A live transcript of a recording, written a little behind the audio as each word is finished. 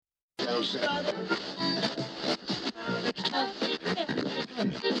Los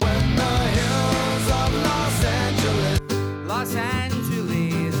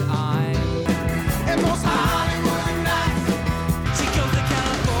Angeles, I'm and most Hollywood nights. She goes to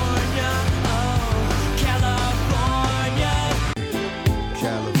California, oh, California.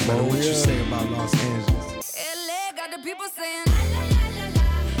 What you say about Los Angeles? LA got the people saying,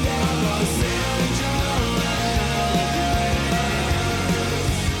 Los Angeles.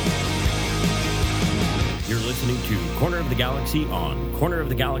 You're listening to Corner of the Galaxy on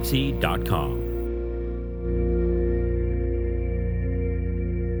cornerofthegalaxy.com.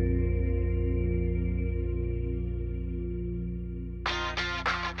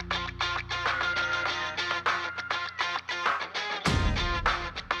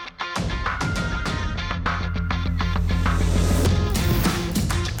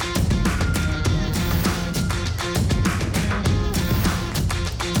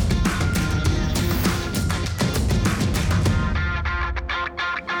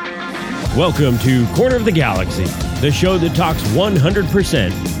 Welcome to Corner of the Galaxy, the show that talks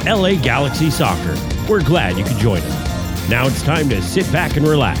 100% LA Galaxy soccer. We're glad you could join us. Now it's time to sit back and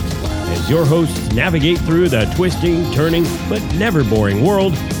relax as your hosts navigate through the twisting, turning, but never boring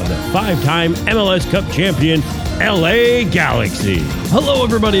world of the five-time MLS Cup champion, LA Galaxy. Hello,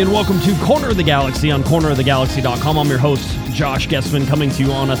 everybody, and welcome to Corner of the Galaxy on cornerofthegalaxy.com. I'm your host, Josh Guessman, coming to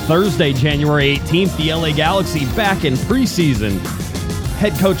you on a Thursday, January 18th. The LA Galaxy back in preseason.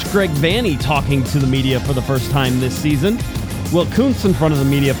 Head coach Greg Vanney talking to the media for the first time this season. Will Kuntz in front of the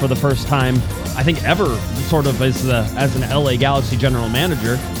media for the first time, I think, ever, sort of as an LA Galaxy general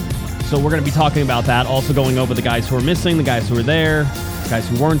manager. So we're going to be talking about that. Also going over the guys who are missing, the guys who are there, guys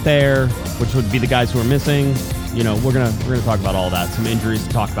who weren't there, which would be the guys who are missing. You know, we're gonna talk about all that. Some injuries to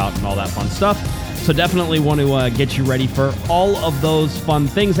talk about and all that fun stuff. So definitely want to get you ready for all of those fun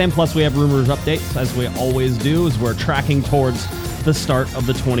things. And plus we have rumors updates, as we always do, as we're tracking towards the start of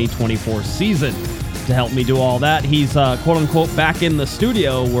the 2024 season. To help me do all that, he's quote-unquote back in the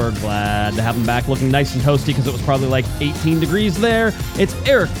studio. We're glad to have him back, looking nice and toasty because it was probably like 18 degrees there. It's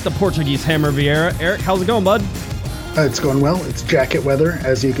Eric, the Portuguese Hammer Vieira. Eric, how's it going, bud? It's going well. It's jacket weather,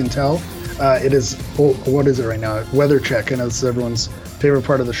 as you can tell. It is, what is it right now? Weather check. I know this is everyone's favorite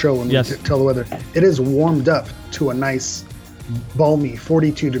part of the show when we tell the weather. It is warmed up to a nice balmy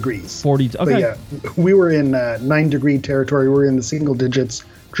 42 degrees. 40. Okay. But yeah, we were in 9-degree territory. We were in the single digits,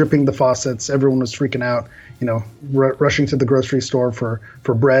 dripping the faucets. Everyone was freaking out, you know, rushing to the grocery store for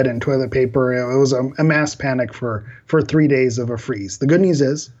bread and toilet paper. It was a mass panic for 3 days of a freeze. The good news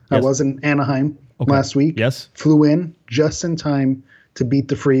is I was in Anaheim last week. Yes. Flew in just in time to beat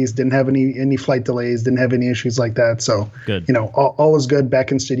the freeze. Didn't have any flight delays. Didn't have any issues like that. So, good. You know, all was good.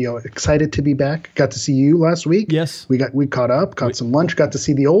 Back in studio. Excited to be back. Got to see you last week. Yes. We caught up. Caught some lunch. Got to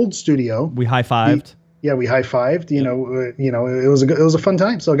see the old studio. We high-fived. We high-fived. You know, it was a fun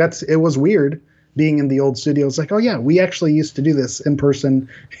time. So it was weird being in the old studio. It's like, oh yeah, we actually used to do this in person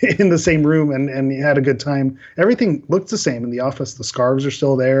in the same room and had a good time. Everything looked the same in the office. The scarves are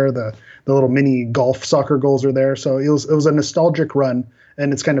still there. The little mini golf soccer goals are there. So it was a nostalgic run,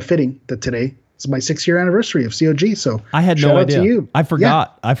 and it's kind of fitting that today is my 6-year anniversary of COG. So I had no idea. To you. I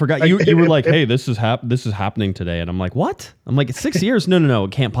forgot. Yeah. I forgot. You were like, hey, this is happening today, and I'm like, what? I'm like, it's 6 years? No,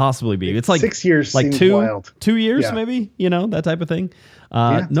 it can't possibly be. It's like 6 years. Like wild. 2 years, maybe. You know, that type of thing.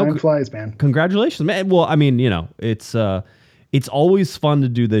 Time flies, man. Congratulations, man. Well, I mean, you know, it's always fun to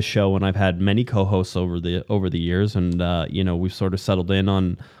do this show, and I've had many co-hosts over the years, and you know, we've sort of settled in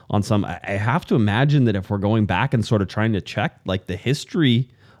on some. I have to imagine that if we're going back and sort of trying to check like the history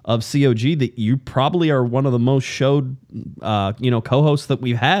of COG, that you probably are one of the most showed co-hosts that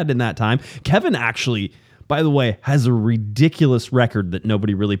we've had in that time. Kevin actually, by the way, has a ridiculous record that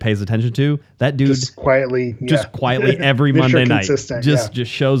nobody really pays attention to. That dude just quietly every Monday night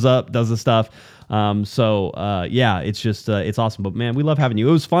just shows up, does the stuff. It's just it's awesome. But man, we love having you.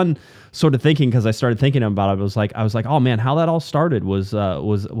 It was fun sort of thinking, because I started thinking about it. I was like, oh man, how that all started was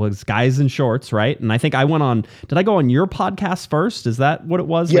Guys in Shorts, right? And I think I went on. Did I go on your podcast first? Is that what it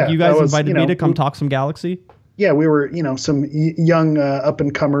was? Yeah, like you guys invited me to come talk some Galaxy. Yeah, we were, some young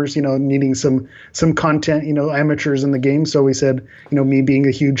up-and-comers, needing some content, amateurs in the game. So we said, me being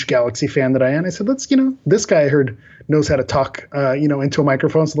a huge Galaxy fan that I am, I said, let's, this guy I heard knows how to talk, into a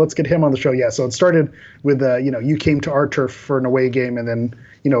microphone. So let's get him on the show. Yeah, so it started with, you came to our turf for an away game. And then,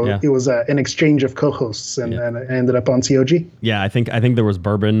 it was an exchange of co-hosts, and I ended up on COG. Yeah, I think there was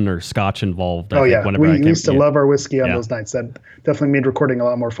bourbon or scotch involved. We used to love our whiskey on those nights. That definitely made recording a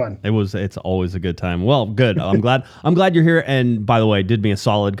lot more fun. It's always a good time. Well, good. I'm glad you're here. And by the way, did me a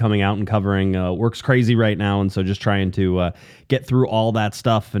solid coming out and covering. Work's crazy right now, and so just trying to get through all that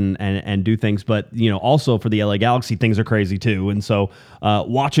stuff and do things. But also for the LA Galaxy, things are crazy too. And so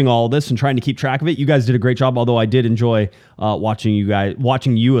watching all this and trying to keep track of it, you guys did a great job. Although I did enjoy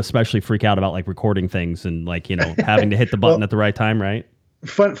watching you especially freak out about like recording things and like having to hit the button at the right time, right?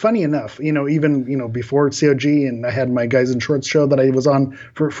 Funny enough, even before COG, and I had my Guys in Shorts show that I was on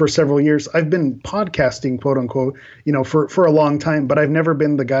for several years. I've been podcasting, quote unquote, for a long time, but I've never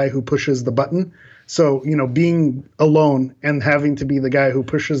been the guy who pushes the button. So, being alone and having to be the guy who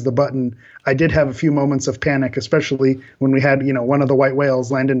pushes the button, I did have a few moments of panic, especially when we had, one of the white whales,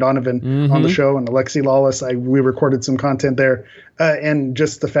 Landon Donovan, on the show, and Alexi Lawless. We recorded some content there, and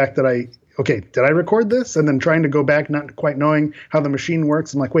just the fact that did I record this? And then trying to go back, not quite knowing how the machine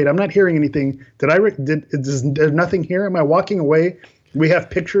works. I'm like, wait, I'm not hearing anything. Is there nothing here? Am I walking away? We have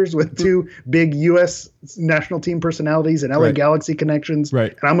pictures with two big U.S. national team personalities and LA Galaxy connections,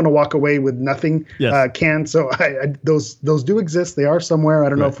 and I'm going to walk away with nothing. Yes. So those do exist. They are somewhere. I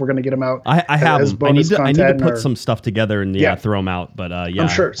don't know if we're going to get them out. I have them. I need to put some stuff together and throw them out. But I'm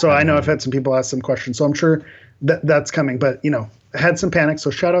sure. So I know I've had some people ask some questions. So I'm sure that's coming. But I had some panic. So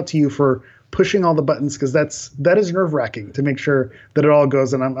shout out to you for pushing all the buttons, because that is nerve wracking to make sure that it all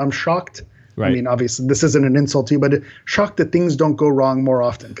goes. And I'm shocked. Right. I mean, obviously, this isn't an insult to you, but shocked that things don't go wrong more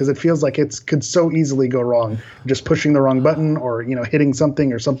often, because it feels like it could so easily go wrong. Just pushing the wrong button, or hitting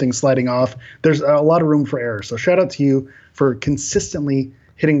something, or something sliding off. There's a lot of room for error. So shout out to you for consistently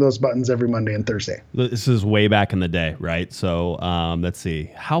hitting those buttons every Monday and Thursday. This is way back in the day, right? So let's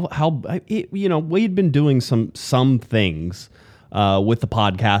see we'd been doing some things with the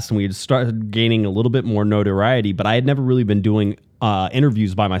podcast, and we had started gaining a little bit more notoriety, but I had never really been doing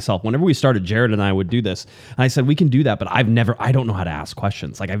interviews by myself. Whenever we started, Jared and I would do this. And I said, we can do that, but I don't know how to ask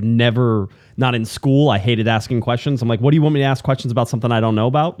questions. Like not in school, I hated asking questions. I'm like, what do you want me to ask questions about something I don't know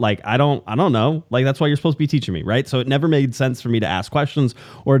about? Like, I don't know. Like, that's why you're supposed to be teaching me, right? So it never made sense for me to ask questions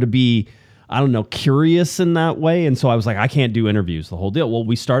or to be, curious in that way. And so I was like, I can't do interviews, the whole deal. Well,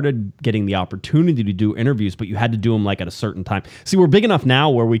 we started getting the opportunity to do interviews, but you had to do them like at a certain time. See, we're big enough now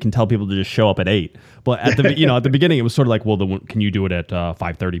where we can tell people to just show up at 8. But at the at the beginning, it was sort of like, well, can you do it at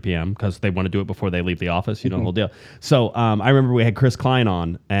 5:30 p.m. because they want to do it before they leave the office, the whole deal. So I remember we had Chris Klein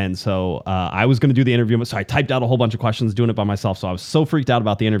on, and so I was going to do the interview. So I typed out a whole bunch of questions doing it by myself. So I was so freaked out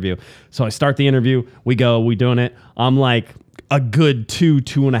about the interview. So I start the interview. We doing it. I'm like a good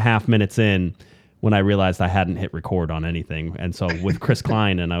 2.5 minutes in when I realized I hadn't hit record on anything. And so with Chris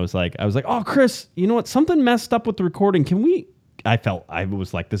Klein, and I was like, oh, Chris, you know what? Something messed up with the recording. I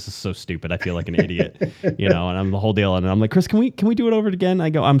was like, this is so stupid. I feel like an idiot, and I'm the whole deal. And I'm like, Chris, can we do it over again? I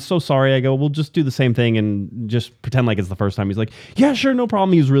go, I'm so sorry. I go, we'll just do the same thing and just pretend like it's the first time. He's like, yeah, sure. No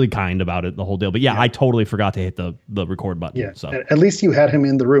problem. He was really kind about it, the whole deal. But I totally forgot to hit the record button. Yeah. So at least you had him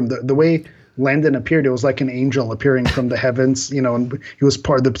in the room. The way Landon appeared, it was like an angel appearing from the heavens, and he was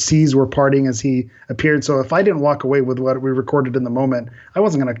the seas were parting as he appeared. So if I didn't walk away with what we recorded in the moment, I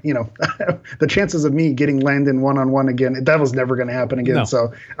wasn't going to, the chances of me getting Landon one-on-one again, that was never going to happen again. No.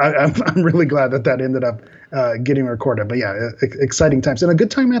 So I'm really glad that ended up getting recorded. But exciting times and a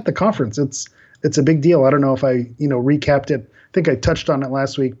good time at the conference. It's a big deal. I don't know if I, recapped it. I think I touched on it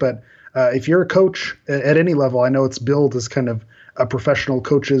last week, but if you're a coach at any level, I know it's billed as kind of a professional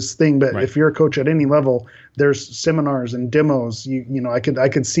coach's thing, but if you're a coach at any level, there's seminars and demos. I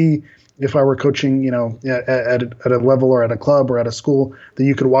could see if I were coaching, at a level or at a club or at a school, that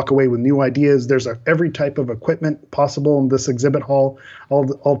you could walk away with new ideas. There's every type of equipment possible in this exhibit hall,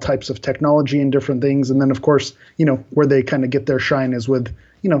 all types of technology and different things. And then of course, where they kind of get their shine is with,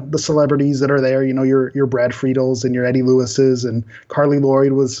 the celebrities that are there, your Brad Friedels and your Eddie Lewis's, and Carly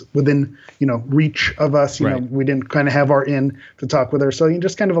Lloyd was within, reach of us. We didn't kind of have our in to talk with her. So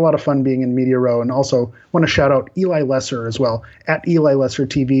just kind of a lot of fun being in Media Row. And also want to shout out Eli Lesser as well, at Eli Lesser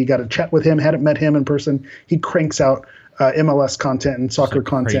TV. Got to chat with him. Hadn't met him in person. He cranks out MLS content and soccer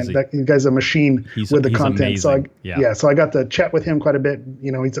content. That guy's a machine with the content. Amazing. So I got to chat with him quite a bit.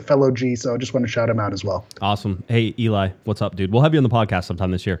 He's a fellow G, so I just want to shout him out as well. Awesome. Hey, Eli, what's up, dude? We'll have you on the podcast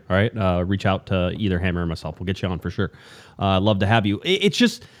sometime this year. All right. Reach out to either Hammer or myself. We'll get you on for sure. Love to have you.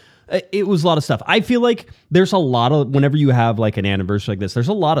 It was a lot of stuff. I feel like there's a lot of, whenever you have like an anniversary like this, there's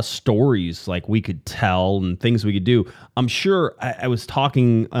a lot of stories like we could tell and things we could do. I'm sure I was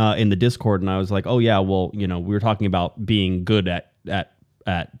talking in the Discord, and I was like, oh yeah, well, we were talking about being good at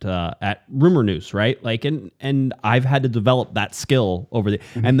at rumor news, right? Like, and I've had to develop that skill over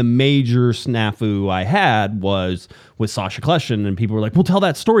and the major snafu I had was with Sasha Kleshin, and people were like, well, tell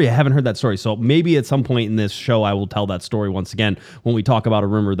that story. I haven't heard that story. So maybe at some point in this show, I will tell that story once again when we talk about a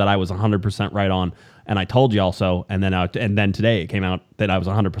rumor that I was 100% right on. And I told y'all so, and then today it came out that I was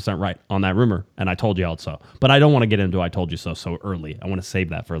 100% right on that rumor, and I told y'all so. But I don't want to get into I told you so early. I want to save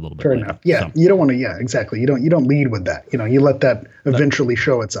that for a little bit. Fair later. enough. Yeah, so. You don't want to. Yeah, exactly. You don't lead with that. You let that eventually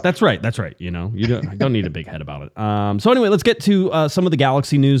show itself. That's right. You don't need a big head about it. So anyway, let's get to some of the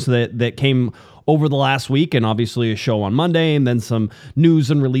Galaxy news that came over the last week, and obviously a show on Monday, and then some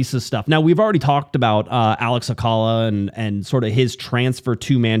news and releases stuff. Now, we've already talked about Alex Alcala and sort of his transfer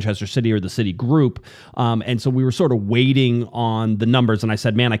to Manchester City or the City Group, and so we were sort of waiting on the numbers, and I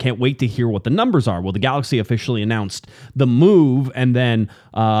said, man, I can't wait to hear what the numbers are. Well, the Galaxy officially announced the move, and then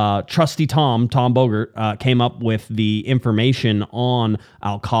trusty Tom Bogert, came up with the information on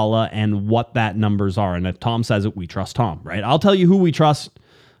Alcala and what that numbers are, and if Tom says it, we trust Tom, right? I'll tell you who we trust.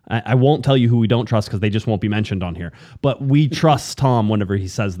 I won't tell you who we don't trust because they just won't be mentioned on here. But we trust Tom whenever he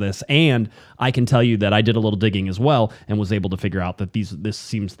says this. And I can tell you that I did a little digging as well and was able to figure out that this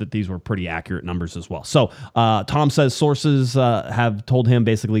seems that these were pretty accurate numbers as well. So Tom says sources have told him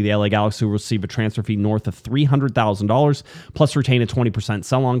basically the LA Galaxy will receive a transfer fee north of $300,000 plus retain a 20%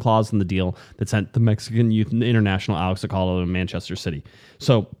 sell-on clause in the deal that sent the Mexican youth international Alex Alcala to Manchester City.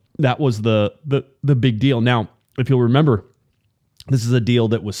 So that was the big deal. Now, if you'll remember, this is a deal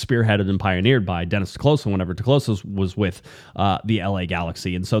that was spearheaded and pioneered by Dennis Teclosa whenever Teclosa was with the LA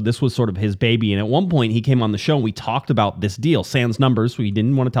Galaxy. And so this was sort of his baby. And at one point he came on the show and we talked about this deal, sans numbers. So he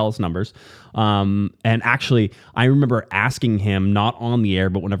didn't want to tell us numbers. And actually, I remember asking him, not on the air,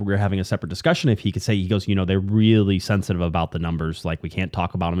 but whenever we were having a separate discussion, if he could say, he goes, they're really sensitive about the numbers. Like, we can't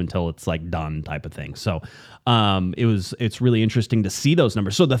talk about them until it's like done type of thing. So it's really interesting to see those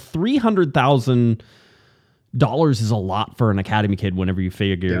numbers. So the $300,000 is a lot for an academy kid whenever you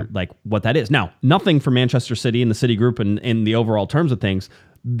figure like what that is. Now, nothing for Manchester City and the City Group and in the overall terms of things.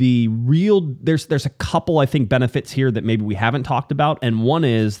 There's a couple, I think, benefits here that maybe we haven't talked about. And one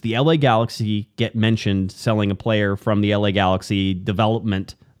is the LA Galaxy get mentioned selling a player from the LA Galaxy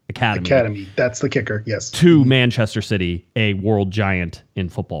development academy. That's the kicker. Yes. To Manchester City, a world giant in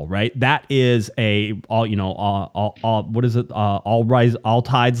football, right? That is what is it? All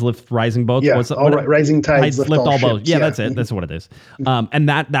tides lift rising boats. Yeah. Rising tides lift all boats. Yeah, that's it. That's what it is. And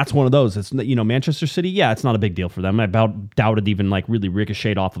that's one of those. It's, Manchester City. Yeah, it's not a big deal for them. I doubt it even like really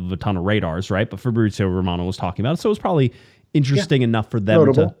ricocheted off of a ton of radars, right? But Fabrizio Romano was talking about it, so it was probably interesting enough for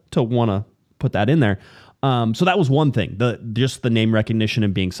them to want to put that in there. So that was one thing, just the name recognition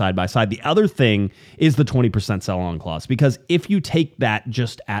and being side by side. The other thing is the 20% sell-on clause, because if you take that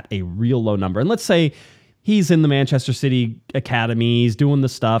just at a real low number, and let's say he's in the Manchester City Academy, he's doing the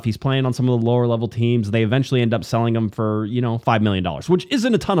stuff, he's playing on some of the lower level teams, they eventually end up selling him for, $5 million, which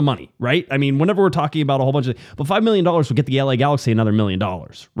isn't a ton of money, right? I mean, whenever we're talking about a whole bunch of, but $5 million will get the LA Galaxy another $1 million,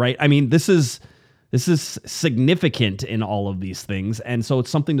 right? I mean, this is significant in all of these things, and so it's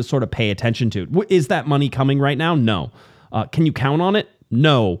something to sort of pay attention to. Is that money coming right now? No. Can you count on it?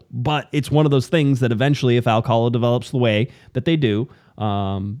 No. But it's one of those things that eventually, if Alcala develops the way that they do,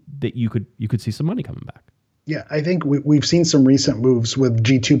 that you could see some money coming back. Yeah, I think we've seen some recent moves with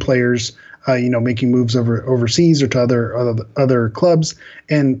G2 players, making moves overseas or to other clubs,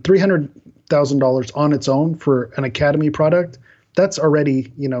 and $300,000 on its own for an academy product. That's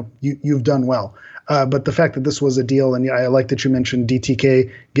already, you've done well. But the fact that this was a deal, and I like that you mentioned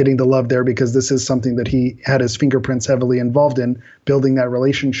DTK getting the love there, because this is something that he had his fingerprints heavily involved in, building that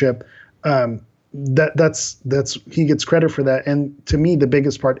relationship. That's he gets credit for that. And to me, the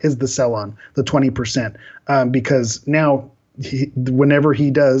biggest part is the sell-on, the 20%, because now whenever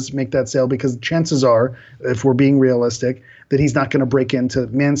he does make that sale, because chances are, if we're being realistic, that he's not going to break into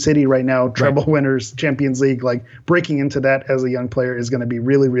Man City right now, treble winners, Champions League. Like, breaking into that as a young player is going to be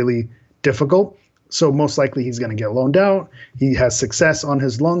really, really difficult. So most likely he's going to get loaned out. He has success on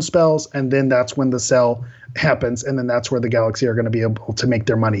his loan spells, and then that's when the sell happens, and then that's where the Galaxy are going to be able to make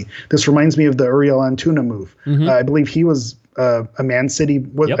their money. This reminds me of the Uriel Antuna move. Mm-hmm. I believe he was a Man City.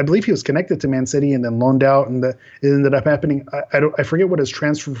 I believe he was connected to Man City and then loaned out, and it ended up happening. I forget what his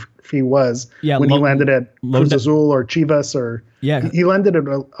transfer fee was when he landed at Cruz Azul or Chivas or. Yeah, he landed at.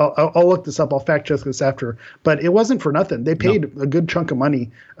 I'll look this up. I'll fact check this after. But it wasn't for nothing. They paid a good chunk of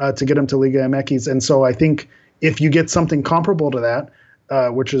money to get him to Liga MX, and so I think if you get something comparable to that,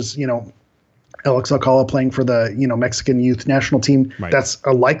 which is Alex Alcala playing for the Mexican youth national team. Right. That's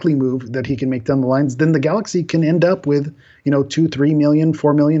a likely move that he can make down the lines. Then the Galaxy can end up with 2, 3 million,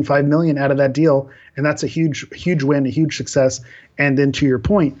 4 million, 5 million out of that deal, and that's a huge win, a huge success. And then to your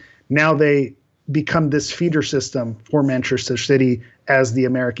point, now they become this feeder system for Manchester City as the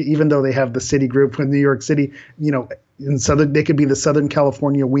American, even though they have the City Group with New York City, in Southern, they could be the Southern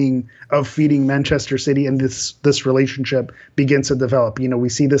California wing of feeding Manchester City, and this relationship begins to develop. We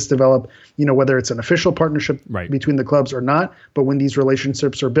see this develop, whether it's an official partnership between the clubs or not, but when these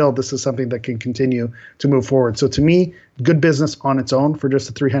relationships are built, this is something that can continue to move forward. So to me, good business on its own for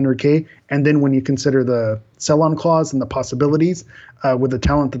just the $300K. And then when you consider the sell-on clause and the possibilities with the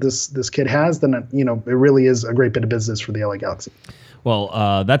talent that this kid has, then, it really is a great bit of business for the LA Galaxy.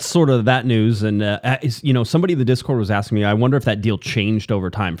 Well, that's sort of that news. And, somebody in the Discord was asking me, I wonder if that deal changed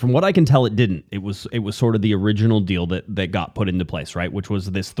over time. From what I can tell, it didn't. It was sort of the original deal that got put into place, right? Which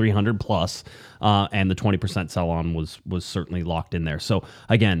was this 300 plus, and the 20% sell on was certainly locked in there. So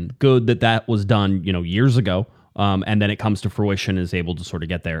again, good that was done, years ago. And then it comes to fruition and is able to sort of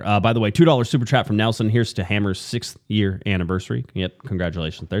get there. By the way, $2 super chat from Nelson. Here's to Hammer's 6th year anniversary. Yep,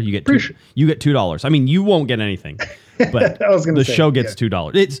 congratulations there. You get $2. I mean, you won't get anything, but the show gets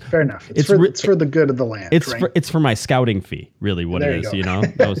 $2. It's fair enough. It's for the good of the land. It's for my scouting fee, really. What there it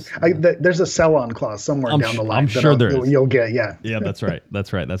is, there's a sell-on clause somewhere down the line. I'm sure there is. You'll get, yeah. Yeah, that's right.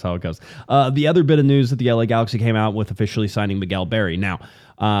 That's right. That's how it goes. The other bit of news that the LA Galaxy came out with officially signing Miguel Berry. Now,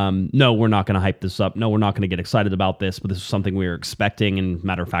 no, we're not going to hype this up. No, we're not going to get excited about this, but this is something we were expecting. And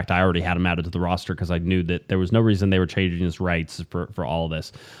matter of fact, I already had him added to the roster because I knew that there was no reason they were changing his rights for all of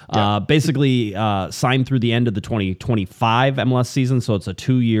this. Yeah. Basically, signed through the end of the 2025 MLS season. So it's a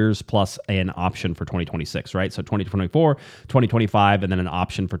 2 years plus an option for 2026, right? So 2024, 2025, and then an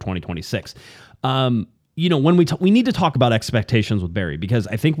option for 2026. When we need to talk about expectations with Barry, because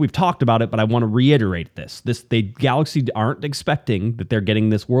I think we've talked about it, but I want to reiterate this. The Galaxy aren't expecting that they're getting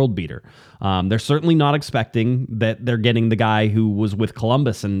this world beater. They're certainly not expecting that they're getting the guy who was with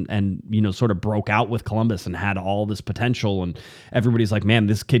Columbus and sort of broke out with Columbus and had all this potential, and everybody's like, man,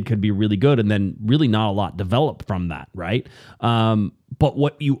 this kid could be really good, and then really not a lot developed from that, right? But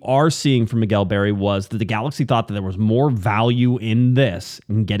what you are seeing from Miguel Berry was that the Galaxy thought that there was more value in this,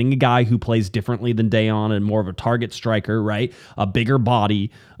 in getting a guy who plays differently than Dayon and more of a target striker, right? A bigger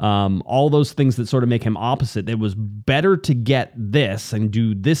body, all those things that sort of make him opposite. It was better to get this and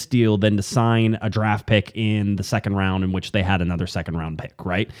do this deal than to sign a draft pick in the second round in which they had another second round pick,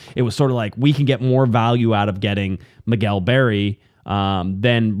 right? It was sort of like, we can get more value out of getting Miguel Berry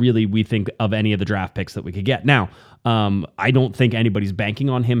than really we think of any of the draft picks that we could get. Now, I don't think anybody's banking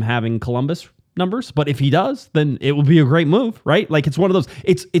on him having Columbus numbers, but if he does, then it will be a great move, right? Like, it's one of those,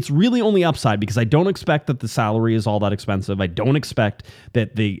 it's really only upside, because I don't expect that the salary is all that expensive. I don't expect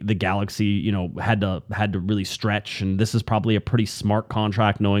that the Galaxy, had to really stretch, and this is probably a pretty smart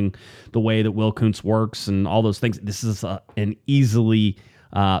contract, knowing the way that Will Kuntz works and all those things. This is an easily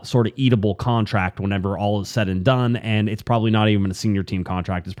sort of eatable contract whenever all is said and done, and it's probably not even a senior team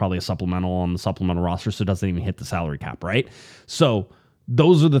contract. It's probably a supplemental on the supplemental roster, so it doesn't even hit the salary cap, right? So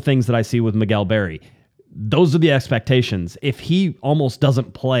those are the things that I see with Miguel Berry. Those are the expectations. If he almost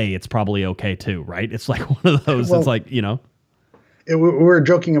doesn't play, it's probably okay too, right? It's like one of those, it's like, we were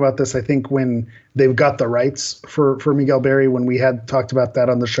joking about this, I think, when they've got the rights for Miguel Berry, when we had talked about that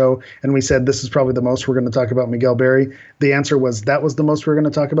on the show, and we said this is probably the most we're going to talk about Miguel Berry. The answer was that was the most we're going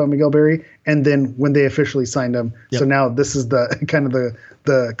to talk about Miguel Berry. And then when they officially signed him, so now this is the kind of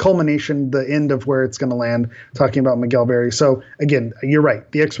the culmination, the end of where it's going to land, talking about Miguel Berry. So again, you're right.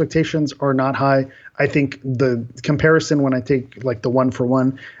 The expectations are not high. I think the comparison, when I take like the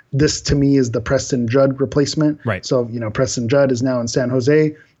 1-for-1, this to me is the Preston Judd replacement. Right. So, Preston Judd is now in San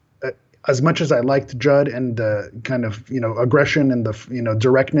Jose. As much as I liked Judd and the kind of, aggression and the,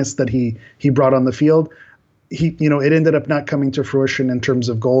 directness that he brought on the field, it ended up not coming to fruition in terms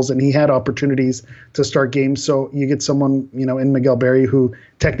of goals, and he had opportunities to start games. So you get someone, in Miguel Berry, who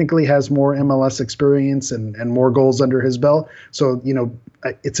technically has more MLS experience and more goals under his belt. So,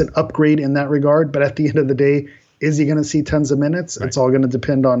 it's an upgrade in that regard. But at the end of the day, is he going to see tons of minutes? Right. It's all going to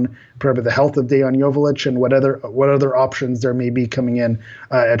depend on probably the health of Dejan Joveljic and what other options there may be coming in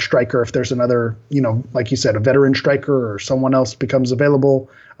at striker. If there's another, like you said, a veteran striker or someone else becomes available,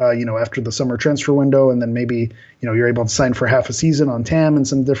 after the summer transfer window, and then maybe, you're able to sign for half a season on TAM and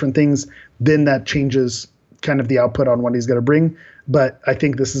some different things, then that changes kind of the output on what he's going to bring. But I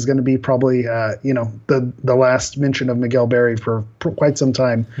think this is going to be probably, the last mention of Miguel Berry for quite some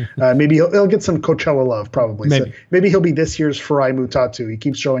time. Maybe he'll get some Coachella love, probably. Maybe he'll be this year's Farai Mutatu. He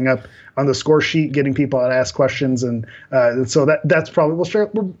keeps showing up on the score sheet, getting people to ask questions, and so that's probably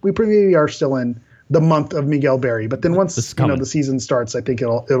we maybe are still in the month of Miguel Berry, but then once the season starts, I think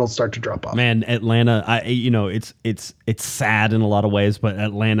it'll start to drop off. Man, Atlanta, it's sad in a lot of ways, but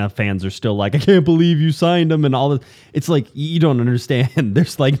Atlanta fans are still like, I can't believe you signed him and all this. It's like, you don't understand.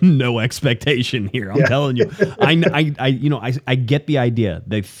 There's like no expectation here. I'm telling you. I get the idea.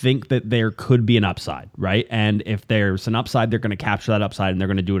 They think that there could be an upside, right? And if there's an upside, they're going to capture that upside and they're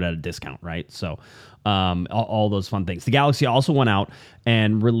going to do it at a discount, right? So all those fun things. The Galaxy also went out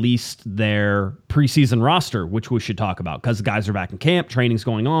and released their preseason roster, which we should talk about because the guys are back in camp, training's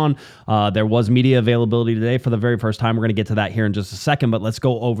going on. There was media availability today for the very first time. We're going to get to that here in just a second, but let's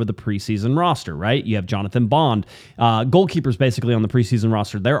go over the preseason roster, right? You have Jonathan Bond, goalkeepers basically on the preseason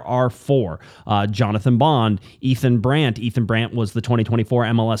roster. There are 4. Jonathan Bond, Ethan Brandt. Ethan Brandt was the 2024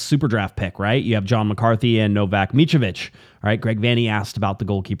 MLS Super Draft pick, right? You have John McCarthy and Novak Micevic. All right, Greg Vanney asked about the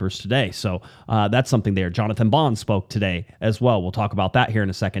goalkeepers today, so that's something there. Jonathan Bond spoke today as well. We'll talk about that here in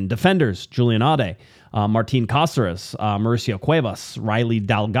a second. Defenders, Julian Ade, Martin Cáceres, Mauricio Cuevas, Riley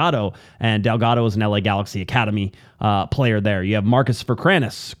Delgado, and Delgado is an LA Galaxy Academy player there. You have Marcus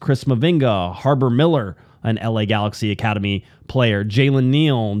Vercranis, Chris Mavinga, Harbor Miller, an LA Galaxy Academy player, Jalen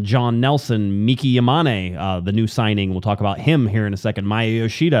Neal, John Nelson, Miki Yamane, the new signing. We'll talk about him here in a second. Maya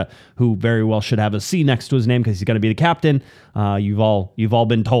Yoshida, who very well should have a C next to his name because he's going to be the captain. You've all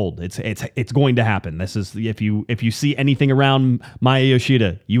been told it's going to happen. This is if you see anything around Maya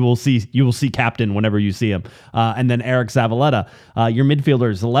Yoshida, you will see captain whenever you see him. And then Eric Zavaleta, your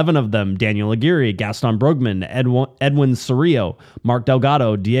midfielders, 11 of them: Daniel Aguirre, Gaston Brugman, Edwin Cerrillo, Mark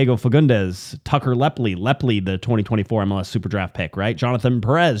Delgado, Diego Fagundes, Tucker Lepley, the 2024 MLS Super Draft pick, right? Jonathan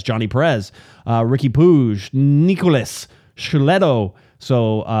Perez, Johnny Perez, Ricky Puig, Nicolas Schuleto.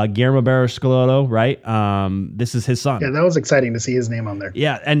 So Guillermo Barros Schuleto, right? This is his son. Yeah, that was exciting to see his name on there.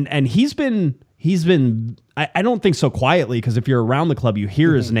 Yeah, and he's been I don't think so quietly, because if you're around the club, you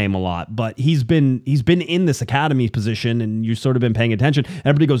hear his name a lot, but he's been in this academy position and you've sort of been paying attention.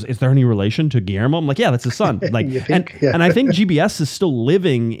 Everybody goes, is there any relation to Guillermo? I'm like, yeah, that's his son. Like, and I think GBS is still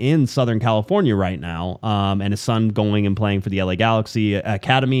living in Southern California right now. And his son going and playing for the LA Galaxy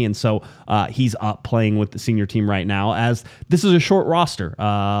Academy. And so he's up playing with the senior team right now, as this is a short roster.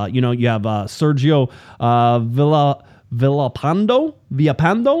 You have Sergio Villapando.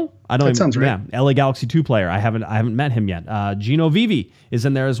 Sounds right. Yeah, LA Galaxy 2 player. I haven't met him yet. Gino Vivi is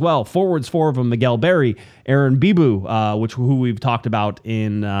in there as well. Forwards, 4 of them: Miguel Berry, Aaron Bibu, who we've talked about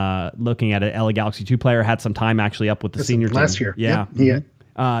in looking at it. LA Galaxy 2 player, had some time actually up with the senior team last year. Yeah. Yep.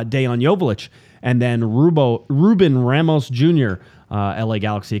 Dejan Jovic, and then Ruben Ramos Jr., LA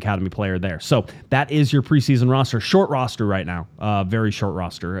Galaxy Academy player there. So that is your preseason roster. Short roster right now, very short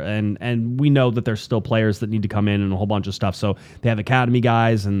roster. And we know that there's still players that need to come in and a whole bunch of stuff. So they have academy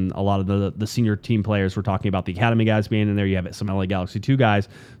guys and a lot of the senior team players. We're talking about the academy guys being in there. You have some LA Galaxy 2 guys.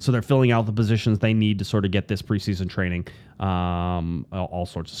 So they're filling out the positions they need to sort of get this preseason training, all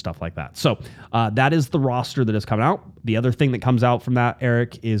sorts of stuff like that. So that is the roster that is coming out. The other thing that comes out from that,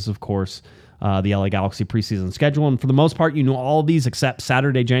 Eric, is, of course, the LA Galaxy preseason schedule. And for the most part, you know all these except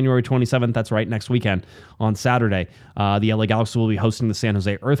Saturday, January 27th. That's right, next weekend on Saturday. The LA Galaxy will be hosting the San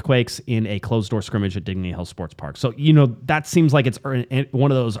Jose Earthquakes in a closed-door scrimmage at Dignity Health Sports Park. So, that seems like it's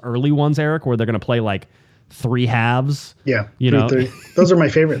one of those early ones, Eric, where they're going to play like 3 halves. Yeah, those are my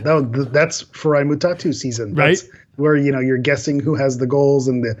favorite. That's Farai Mutatu season. That's right? Where you're guessing who has the goals,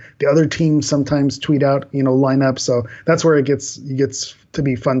 and the other teams sometimes tweet out lineup. So that's where it gets to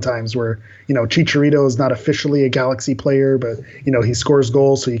be fun times where Chicharito is not officially a Galaxy player, but he scores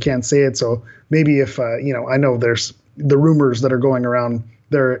goals, so you can't say it. So maybe if I know there's the rumors that are going around,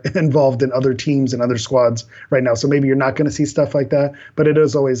 they're involved in other teams and other squads right now. So maybe you're not going to see stuff like that, but it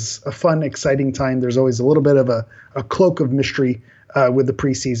is always a fun, exciting time. There's always a little bit of a cloak of mystery with the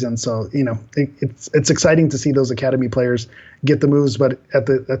preseason. So, it's exciting to see those academy players get the moves, but at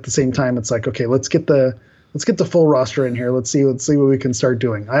the same time, it's like, okay, let's get the full roster in here. Let's see what we can start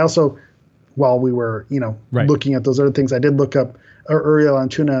doing. I also, while we were, looking at those other things, I did look up Uriel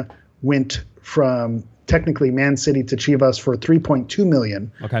Antuna went from technically Man City to Chivas for $3.2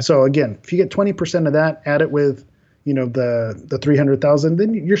 million. Okay. So again, if you get 20% of that, add it with, the 300,000,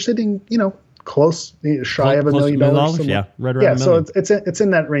 then you're sitting, close, shy of $1 million. Yeah, right around. Yeah, so it's in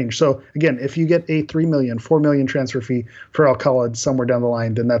that range. So again, if you get a $4 million transfer fee for Alcala somewhere down the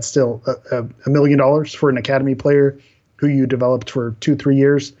line, then that's still $1 million for an academy player who you developed for 2-3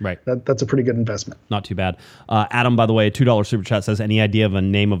 years, right? That's a pretty good investment. Not too bad. Adam, by the way, $2 super chat says, any idea of a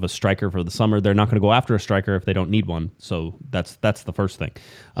name of a striker for the summer? They're not going to go after a striker if they don't need one. So that's the first thing.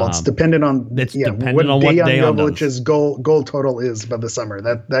 Well, it's dependent on what Dejan Dejan Jovic's goal total is by the summer.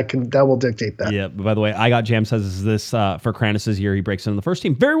 That will dictate that. Yeah. By the way, I Got Jam says, is this for Kranis's year? He breaks into the first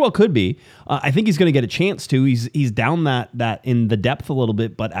team. Very well could be. I think he's going to get a chance to. He's down that in the depth a little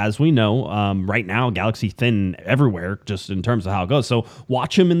bit, but as we know, right now Galaxy thin everywhere, just in terms of how it goes. So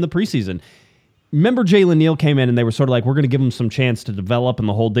watch him in the preseason. Remember Jalen Neal came in and they were sort of like, we're going to give him some chance to develop and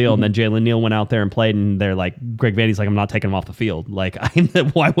the whole deal. And then Jalen Neal went out there and played, and they're like, Greg Vanney's like, I'm not taking him off the field. Like,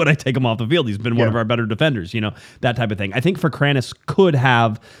 why would I take him off the field? He's been one of our better defenders, that type of thing. I think for Kranis could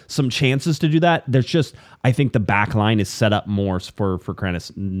have some chances to do that. There's just, I think the back line is set up more for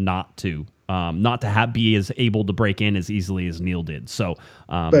Kranis not to be as able to break in as easily as Neal did. So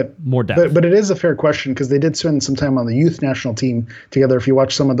more depth. But it is a fair question because they did spend some time on the youth national team together. If you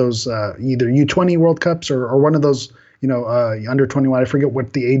watch some of those either U20 World Cups or one of those, under 21, I forget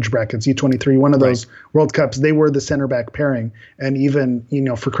what the age brackets, U23, one of those World Cups, they were the center back pairing. And even,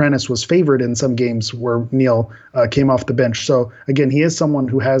 for Kranis was favored in some games where Neal came off the bench. So again, he is someone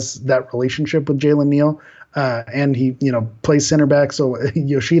who has that relationship with Jalen Neal. And he, plays center back. So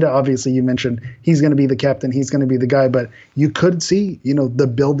Yoshida, obviously, you mentioned he's going to be the captain. He's going to be the guy. But you could see,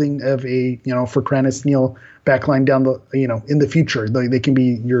 the building of a, for Kranis Neal backline down the, in the future. They can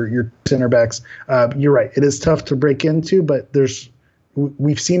be your center backs. You're right. It is tough to break into, but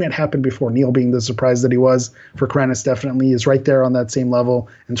we've seen it happen before. Neal being the surprise that he was for Kranis definitely is right there on that same level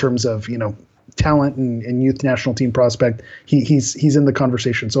in terms of, talent and youth national team prospect. He's in the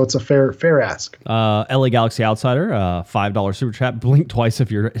conversation, so it's a fair ask. LA Galaxy Outsider, $5 super chat. Blink twice if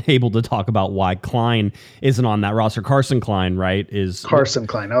you're able to talk about why Klein isn't on that roster. Carson Klein, right? Carson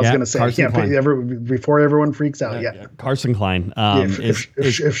Klein. I was going to say, before everyone freaks out. Yeah. Carson Klein. If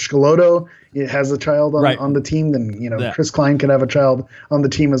Schelotto has a child on the team, then Chris Klein could have a child on the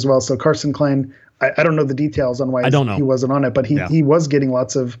team as well. So Carson Klein, I don't know the details on why he wasn't on it, but he was getting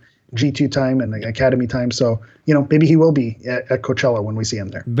lots of G2 time and academy time. So, maybe he will be at Coachella when we see him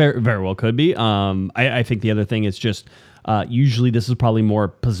there. Very, very well could be. I think the other thing is just usually this is probably more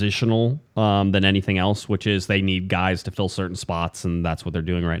positional than anything else, which is they need guys to fill certain spots, and that's what they're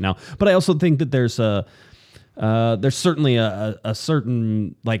doing right now. But I also think that there's certainly a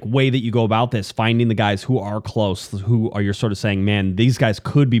certain way that you go about this, finding the guys who are close, who are you're sort of saying, man, these guys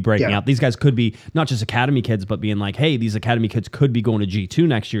could be breaking out. These guys could be not just academy kids, but being like, hey, these academy kids could be going to G2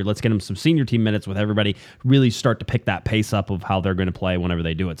 next year. Let's get them some senior team minutes with everybody. Really start to pick that pace up of how they're going to play whenever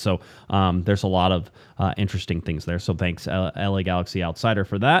they do it. So there's a lot of interesting things there. So thanks, LA Galaxy Outsider,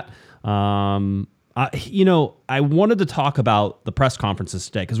 for that. I wanted to talk about the press conferences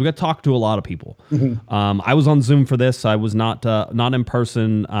today because we got to talk to a lot of people. I was on Zoom for this. I was not in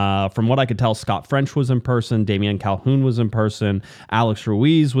person. From what I could tell, Scott French was in person. Damian Calhoun was in person. Alex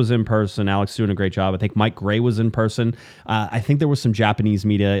Ruiz was in person. Alex doing a great job. I think Mike Gray was in person. I think there was some Japanese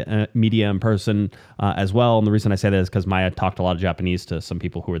media in person as well. And the reason I say that is because Maya talked a lot of Japanese to some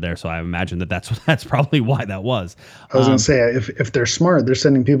people who were there. So I imagine that's probably why that was. I was going to say, if they're smart, they're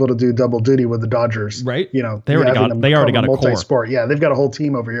sending people to do double duty with the Dodgers. Right. They already got a multi-sport. Yeah, they've got a whole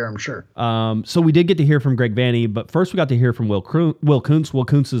team over here, I'm sure. So we did get to hear from Greg Vanney, but first we got to hear from Will Kuntz. Will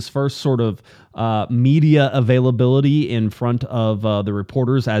Kuntz's first sort of media availability in front of the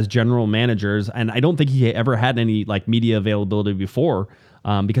reporters as general managers, and I don't think he ever had any media availability before.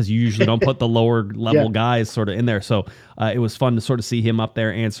 Because you usually don't put the lower level guys sort of in there. So it was fun to sort of see him up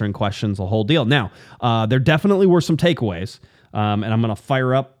there answering questions, the whole deal. Now, there definitely were some takeaways. And I'm going to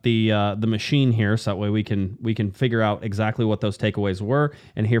fire up the machine here so that way we can figure out exactly what those takeaways were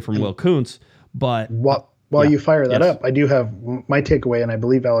and hear from Will Kuntz. But while you fire that up, I do have my takeaway, and I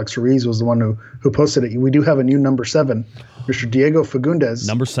believe Alex Ruiz was the one who posted it. We do have a new number 7, Mr. Diego Fagundes.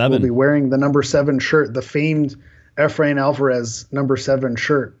 Number 7 will be wearing the number 7 shirt, the famed Efrain Alvarez number 7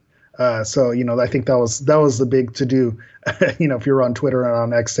 shirt. So I think that was the big to do. If you're on Twitter and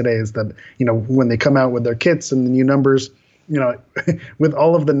on X today, is that when they come out with their kits and the new numbers. With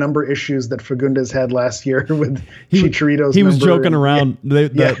all of the number issues that Fagundes had last year with Chicharito's he was joking around.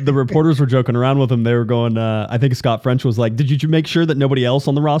 The reporters were joking around with him. They were going, I think Scott French was like, did you make sure that nobody else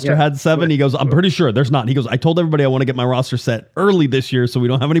on the roster had 7? He goes, I'm pretty sure there's not. He goes, I told everybody I want to get my roster set early this year so we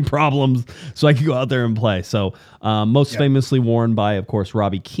don't have any problems so I can go out there and play. So most famously worn by, of course,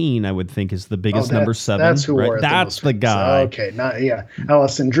 Robbie Keane, I would think is the biggest number 7. That's who wore it. That's the guy. Okay.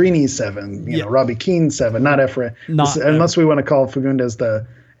 Alessandrini's 7, Robbie Keane's 7, not Efrain. Unless we want to call Fagundes the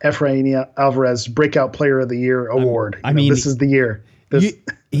Efrain Alvarez Breakout Player of the Year award. This is the year.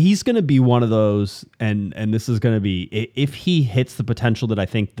 He's going to be one of those, and this is going to be, if he hits the potential that I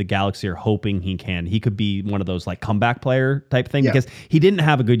think the Galaxy are hoping he can, he could be one of those like comeback player type thing, because he didn't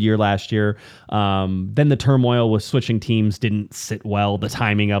have a good year last year. Then the turmoil with switching teams didn't sit well. The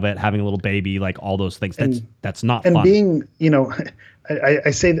timing of it, having a little baby, like all those things, that's not fun. And being,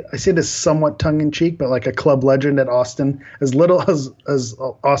 I say this somewhat tongue in cheek, but like a club legend at Austin, as little as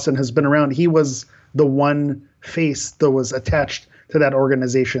Austin has been around, he was the one face that was attached to that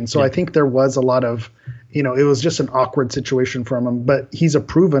organization. So I think there was a lot of, it was just an awkward situation for him, but he's a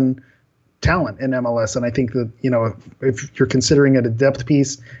proven talent in MLS. And I think that, if you're considering it a depth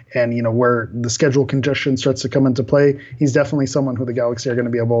piece and, where the schedule congestion starts to come into play, he's definitely someone who the Galaxy are going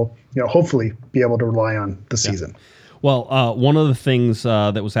to be able, hopefully be able to rely on this season. Well, one of the things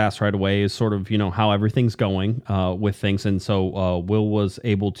that was asked right away is sort of, how everything's going with things. And so Will was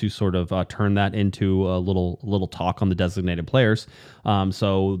able to sort of turn that into a little talk on the designated players.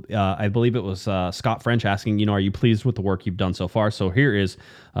 So I believe it was Scott French asking, are you pleased with the work you've done so far? So here is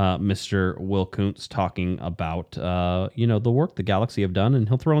Mr. Will Kuntz talking about, the work the Galaxy have done, and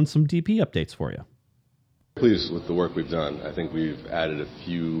he'll throw in some DP updates for you. Pleased with the work we've done. I think we've added a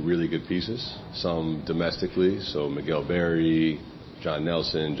few really good pieces, some domestically, so Miguel Berry, John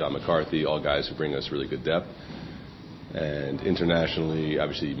Nelson, John McCarthy, all guys who bring us really good depth. And internationally,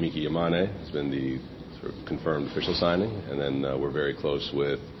 obviously Miki Yamane has been the sort of confirmed official signing, and then we're very close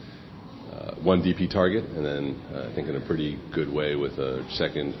with one DP target, and then I think in a pretty good way with a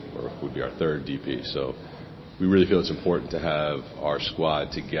second, or would be our third DP. So we really feel it's important to have our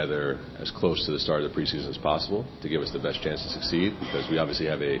squad together as close to the start of the preseason as possible to give us the best chance to succeed, because we obviously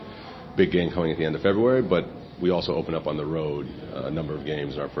have a big game coming at the end of February, but we also open up on the road a number of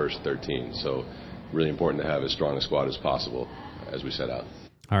games in our first 13. So really important to have as strong a squad as possible as we set out.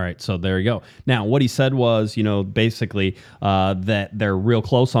 All right, so there you go. Now, what he said was, basically that they're real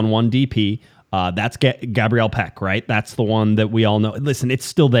close on one DP. That's Gabriel Peck, right? That's the one that we all know. Listen, it's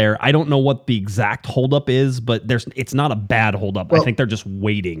still there. I don't know what the exact holdup is, but it's not a bad holdup. Well, I think they're just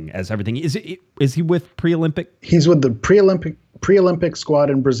waiting as everything. Is he with pre-Olympic? He's with the pre-Olympic squad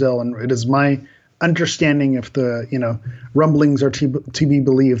in Brazil, and it is my understanding, if the rumblings are to be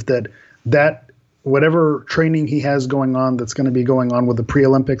believed, that whatever training he has going on, that's going to be going on with the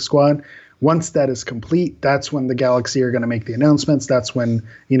pre-Olympic squad, once that is complete, that's when the Galaxy are going to make the announcements. That's when,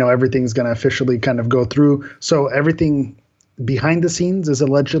 everything's going to officially kind of go through. So everything behind the scenes is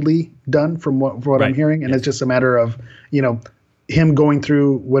allegedly done from what I'm hearing. And it's just a matter of, him going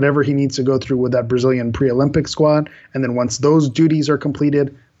through whatever he needs to go through with that Brazilian pre-Olympic squad. And then once those duties are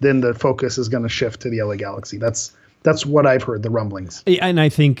completed, then the focus is going to shift to the LA Galaxy. That's what I've heard, the rumblings. And I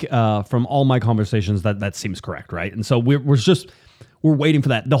think from all my conversations, that seems correct, right? And so we're waiting for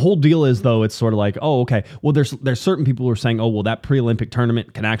that. The whole deal is, though, it's sort of like, oh, okay, well, there's certain people who are saying, oh, well, that pre-Olympic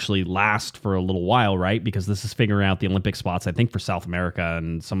tournament can actually last for a little while, right? Because this is figuring out the Olympic spots, I think, for South America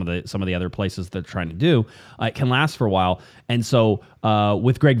and some of the other places they're trying to do. It can last for a while. And so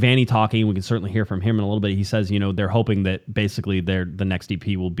with Greg Vanney talking, we can certainly hear from him in a little bit. He says, they're hoping that basically the next EP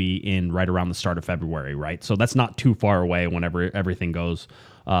will be in right around the start of February, right? So that's not too far away whenever everything goes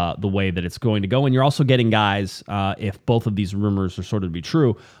the way that it's going to go. And you're also getting guys, if both of these rumors are sort of to be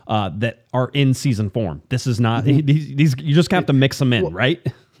true, that are in season form. This is not, these you just have to mix them in, right?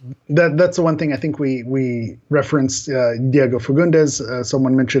 That's the one thing I think we referenced Diego Fagundes.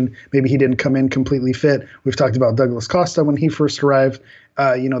 Someone mentioned maybe he didn't come in completely fit. We've talked about Douglas Costa when he first arrived.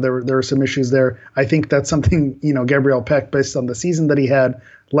 There were some issues there. I think that's something, Gabriel Peck, based on the season that he had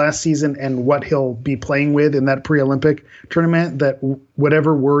last season and what he'll be playing with in that pre-Olympic tournament, that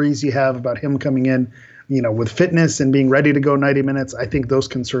whatever worries you have about him coming in, with fitness and being ready to go 90 minutes, I think those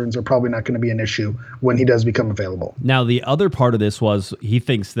concerns are probably not going to be an issue when he does become available. Now, the other part of this was he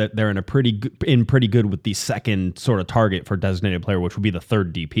thinks that they're in pretty good with the second sort of target for designated player, which would be the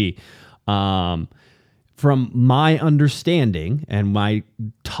third DP. From my understanding and my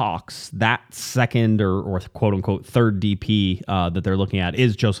talks, that second or quote unquote third DP that they're looking at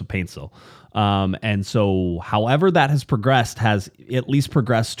is Joseph Paintsill. And so however that has progressed has at least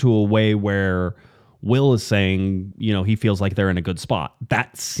progressed to a way where Will is saying, he feels like they're in a good spot.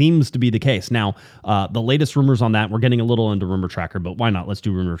 That seems to be the case. Now, the latest rumors on that, we're getting a little into Rumor Tracker, but why not? Let's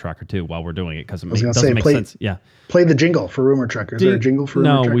do Rumor Tracker too while we're doing it, because it doesn't make sense. Yeah. Play the jingle for Rumor Tracker. Is there a jingle for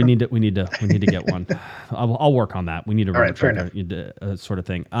Rumor Tracker? No, we need to get one. I'll work on that. We need a Rumor Tracker sort of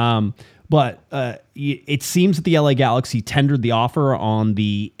thing. But it seems that the LA Galaxy tendered the offer on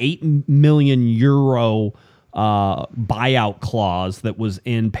the €8 million buyout clause that was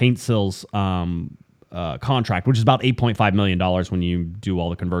in Paintsill's contract, which is about $8.5 million when you do all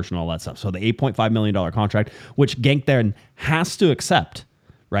the conversion, all that stuff. So the $8.5 million contract, which Genk then has to accept.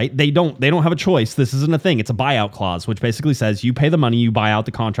 Right? They don't have a choice. This isn't a thing. It's a buyout clause, which basically says you pay the money, you buy out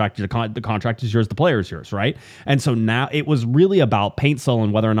the contract. The contract is yours, the player is yours, right? And so now it was really about Paintsil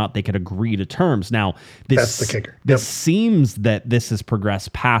and whether or not they could agree to terms. Now, that's the kicker. This seems that this has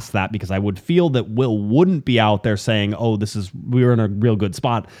progressed past that, because I would feel that Will wouldn't be out there saying, "Oh, we're in a real good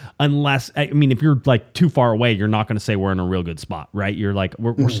spot," unless, I mean, if you're like too far away, you're not going to say we're in a real good spot, right? You're like,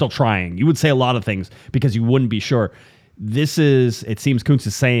 we're still trying. You would say a lot of things because you wouldn't be sure. It seems Kuntz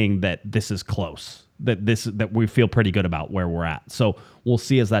is saying that this is close, that we feel pretty good about where we're at. So we'll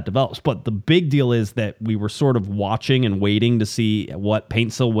see as that develops. But the big deal is that we were sort of watching and waiting to see what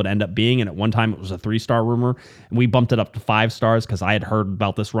Paintsil would end up being. And at one time it was a 3-star rumor, and we bumped it up to 5 stars because I had heard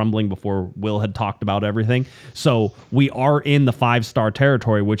about this rumbling before Will had talked about everything. So we are in the 5-star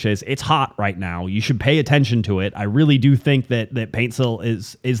territory, which is, it's hot right now. You should pay attention to it. I really do think that Paintsil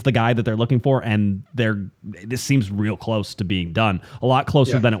is the guy that they're looking for, and this seems real close to being done. A lot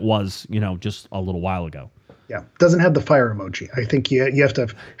closer than it was, just a little while ago. Yeah, doesn't have the fire emoji. I think you have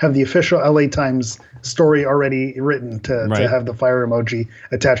to have the official LA Times story already written to have the fire emoji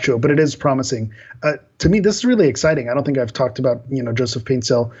attached to it. But it is promising. To me, this is really exciting. I don't think I've talked about Joseph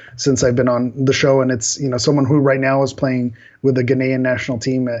Paintsil since I've been on the show, and it's someone who right now is playing with the Ghanaian national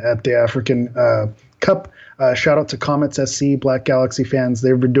team at the African Cup. Shout out to Comets SC, Black Galaxy fans.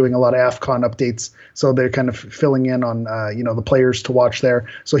 They've been doing a lot of AFCON updates, so they're kind of filling in on the players to watch there.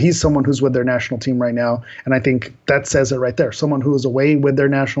 So he's someone who's with their national team right now, and I think that says it right there. Someone who is away with their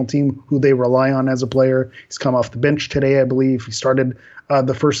national team, who they rely on as a player. He's come off the bench today, I believe. He started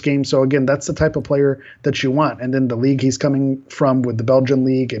the first game. So again, that's the type of player that you want. And then the league he's coming from with the Belgian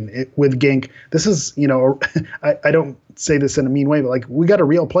league and with Genk, this is, I don't say this in a mean way, but like, we got a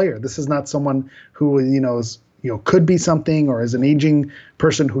real player. This is not someone who, is, could be something, or is an aging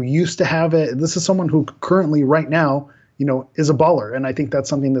person who used to have it. This is someone who currently right now, is a baller. And I think that's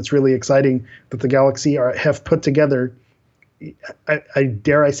something that's really exciting that the Galaxy have put together. I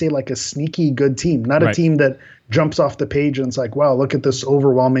dare I say, like a sneaky good team, not a team that jumps off the page and it's like, wow, look at this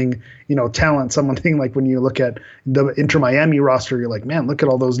overwhelming, talent. Something like when you look at the Inter Miami roster, you're like, man, look at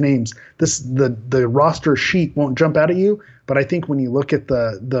all those names. The roster sheet won't jump out at you. But I think when you look at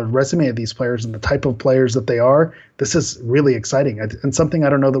the resume of these players and the type of players that they are, this is really exciting. And something I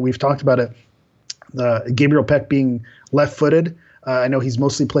don't know that we've talked about it, Gabriel Peck being left-footed. I know he's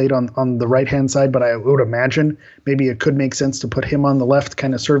mostly played on the right-hand side, but I would imagine maybe it could make sense to put him on the left,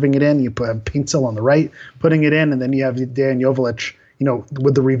 kind of serving it in. You put Paintsil on the right, putting it in, and then you have Dejan Joveljic,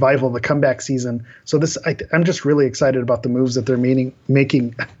 with the revival of the comeback season. So I'm just really excited about the moves that they're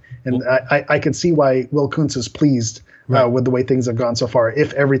making. And I can see why Will Kuntz is pleased with the way things have gone so far,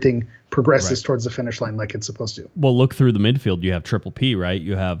 if everything progresses towards the finish line like it's supposed to. Well, look through the midfield. You have Triple P, right?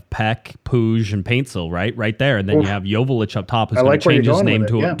 You have Peck, Puig, and Paintsil, right there. And then you have Joveljic up top, who's going to change his name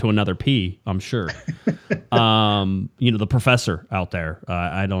to another P, I'm sure. The professor out there.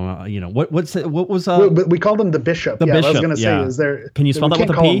 I don't know. What was we called him the Bishop. The Bishop. I was going to say, is there? Can you spell that with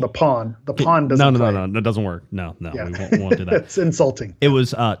a P? We can't call him the Pawn. The Pawn doesn't. No, that doesn't work. No, we won't do that. That's insulting. It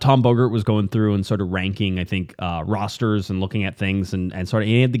was Tom Bogert was going through and sort of ranking, I think, rosters and looking at things and sort of,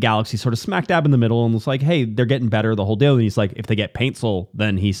 he had the Galaxy sort of smack dab in the middle and was like, hey, they're getting better, the whole deal. And he's like, if they get Paintsil,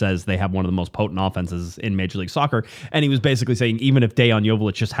 then he says they have one of the most potent offenses in Major League Soccer. And he was basically saying, even if Dejan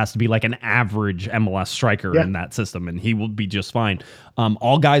Joveljic just has to be like an average MLS striker in that system, and he will be just fine.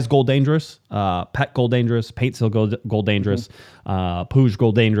 All guys goal dangerous, Peck goal dangerous, Paintsil goal dangerous, Puig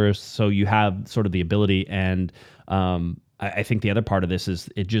goal dangerous. So you have sort of the ability, and I think the other part of this is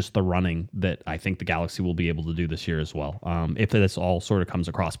just the running that I think the Galaxy will be able to do this year as well, if this all sort of comes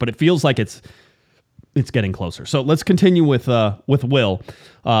across. But it feels like it's getting closer. So let's continue with Will.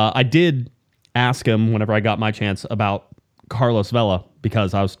 I did ask him whenever I got my chance about Carlos Vela,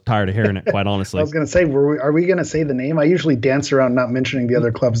 because I was tired of hearing it, quite honestly. I was going to say, are we going to say the name? I usually dance around not mentioning the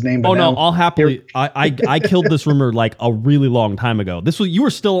other club's name. But no, I'll happily. I killed this rumor like a really long time ago. You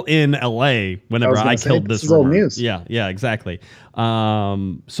were still in LA whenever I killed this rumor. Old news. Yeah, exactly.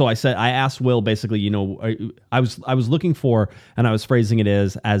 So I asked Will basically, I was looking for, and I was phrasing it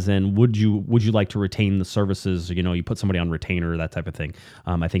as in, would you like to retain the services? You put somebody on retainer, that type of thing.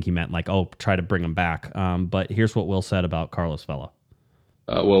 I think he meant like, try to bring him back. But here's what Will said about Carlos Vela.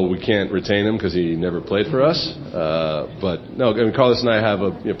 Well, we can't retain him because he never played for us. But no, Carlos and I have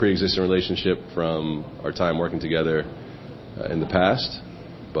a pre-existing relationship from our time working together in the past.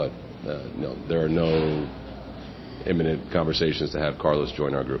 But no, there are no imminent conversations to have Carlos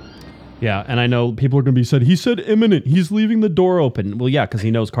join our group. Yeah, and I know people are going to be he said imminent. He's leaving the door open. Well, yeah, because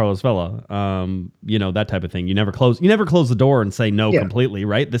he knows Carlos Vela. That type of thing. You never close the door and say no completely,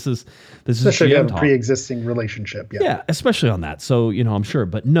 right? This is especially if you have talk. a pre-existing relationship. Yeah, especially on that. So, I'm sure,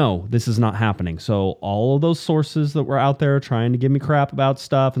 but no, this is not happening. So all of those sources that were out there trying to give me crap about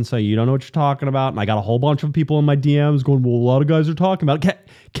stuff and say, you don't know what you're talking about. And I got a whole bunch of people in my DMs going, well, a lot of guys are talking about it.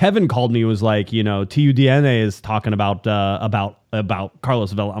 Kevin called me, was like, TUDNA is talking about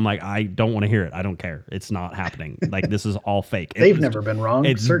Carlos Vela. I'm like, I don't want to hear it. I don't care. It's not happening. Like, this is all fake. They've never been wrong,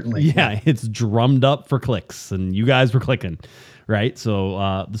 certainly. Yeah, it's drummed up for clicks, and you guys were clicking, right?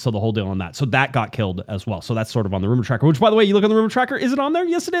 So the whole deal on that. So that got killed as well. So that's sort of on the rumor tracker, which, by the way, you look on the rumor tracker, is it on there?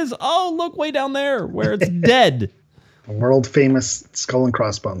 Yes, it is. Oh, look way down there where it's dead. World famous skull and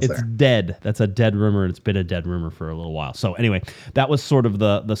crossbones. It's dead. That's a dead rumor. It's been a dead rumor for a little while. So anyway, that was sort of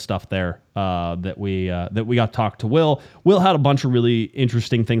the stuff there that we got to talk to Will. Will had a bunch of really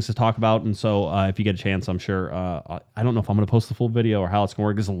interesting things to talk about, and so if you get a chance, I'm sure. I don't know if I'm going to post the full video or how it's going to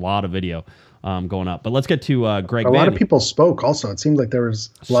work. There's a lot of video going up, but let's get to Greg. A lot of people spoke. Also, it seemed like there was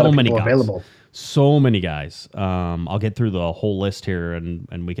a lot of people available. So many guys. I'll get through the whole list here,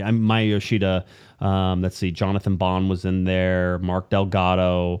 and we can. Maya Yoshida. Let's see. Jonathan Bond was in there. Mark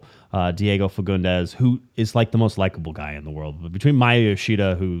Delgado, Diego Fagundes, who is like the most likable guy in the world. But between Maya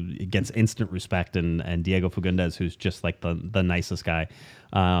Yoshida, who gets instant respect, and Diego Fagundes, who's just like the nicest guy.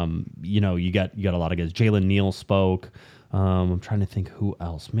 You got a lot of guys. Jalen Neal spoke. I'm trying to think who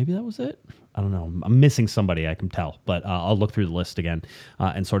else. Maybe that was it. I don't know. I'm missing somebody, I can tell, but I'll look through the list again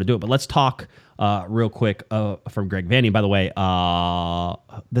and sort of do it. But let's talk real quick from Greg Vanney. By the way,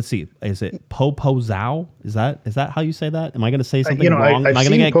 let's see. Is it Popo Zhao? Is that how you say that? Am I going to say something wrong? I've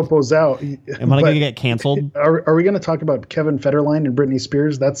seen Popo Zhao. Am I going to get canceled? Are we going to talk about Kevin Federline and Britney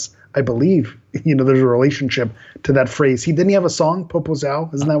Spears? That's, I believe, there's a relationship to that phrase. Didn't he have a song, Popo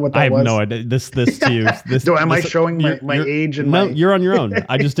Zhao? Isn't that what that was? I have no idea. This to you. Am I showing my age? No, you're on your own.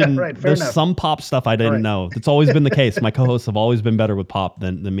 I just didn't. Right, there's some pop stuff I didn't know. It's always been the case. My co-hosts have always been better with pop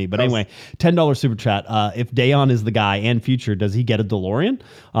than me. But anyway, $10 super chat. If Dayon is the guy and future, does he get a DeLorean?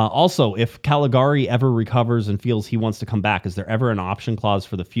 Also, if Caligari ever recovers and feels he wants to come back, is there ever an option clause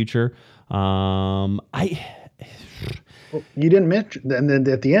for the future? You didn't mention, and then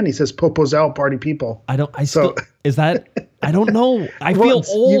at the end he says "Popo's out, party people." Is that? I don't know. I feel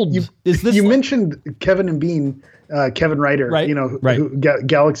old. You mentioned Kevin and Bean, Kevin Ryder, right? Who,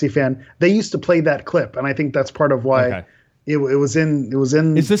 Galaxy fan. They used to play that clip, and I think that's part of why it was in.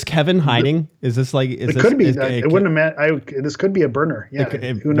 Is this Kevin hiding? Is this like? It could be. It wouldn't have meant. This could be a burner. Yeah.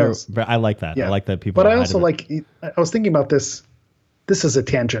 Who knows? I like that. Yeah. I like that people. But I also like. I was thinking about this. This is a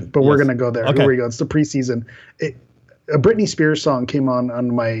tangent, but we're going to go there. Okay. Here we go. It's the preseason. A Britney Spears song came on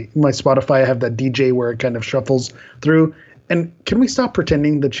my Spotify. I have that DJ where it kind of shuffles through. And can we stop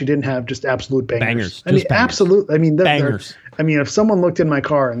pretending that she didn't have just absolute bangers? Absolutely. I mean, bangers. If someone looked in my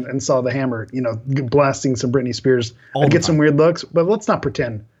car and saw the Hammer, blasting some Britney Spears, I'd get some weird looks. But let's not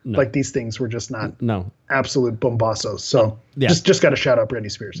pretend like these things were just not absolute bombassos. So just got to shout out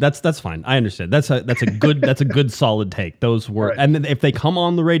Britney Spears. That's fine. I understand. That's a good solid take. Those were right. And then if they come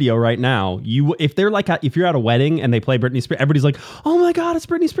on the radio right now, if you're at a wedding and they play Britney Spears, everybody's like, oh my God, it's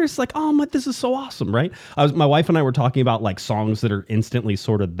Britney Spears. It's like, oh this is so awesome, right? My wife and I were talking about like songs that are instantly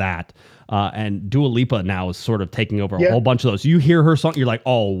sort of that. And Dua Lipa now is sort of taking over a whole bunch of those. You hear her song, you're like,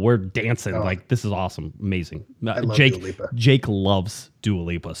 oh, we're dancing. Like, this is awesome. Amazing. I love Dua Lipa. Jake loves Dua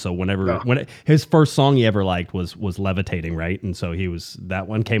Lipa. So his first song he ever liked was Levitating, right? And so that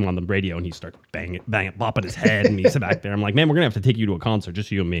one came on the radio and he started banging, bopping his head and he's back there. I'm like, man, we're going to have to take you to a concert,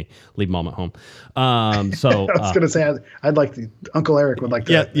 just you and me. Leave mom at home. So I was going to say, I'd like Uncle Eric would like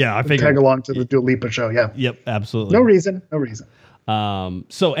to I figured, tag along to the Dua Lipa show. Yeah. Yep, absolutely. No reason.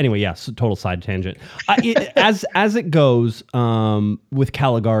 So anyway, total side tangent. As it goes with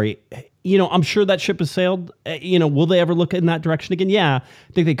Caligari, I'm sure that ship has sailed. Will they ever look in that direction again? Yeah,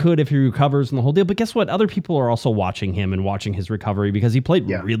 I think they could if he recovers and the whole deal. But guess what? Other people are also watching him and watching his recovery because he played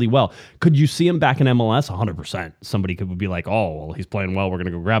really well. Could you see him back in MLS? 100%. Somebody could be like, oh, well, he's playing well. We're going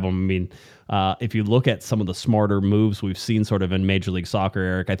to go grab him. I mean, if you look at some of the smarter moves we've seen sort of in Major League Soccer,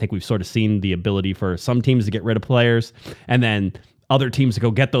 Eric, I think we've sort of seen the ability for some teams to get rid of players and then other teams to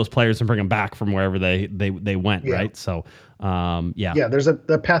go get those players and bring them back from wherever they went, right? So, there's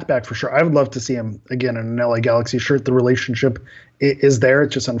a path back for sure. I would love to see him again in an LA Galaxy shirt. The relationship is there.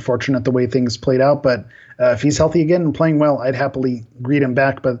 It's just unfortunate the way things played out. But if he's healthy again and playing well, I'd happily greet him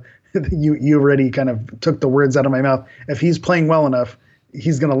back. But you already kind of took the words out of my mouth. If he's playing well enough,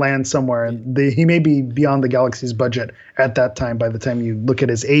 he's going to land somewhere, and he may be beyond the Galaxy's budget at that time. By the time you look at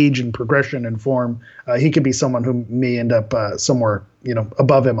his age and progression and form, he could be someone who may end up somewhere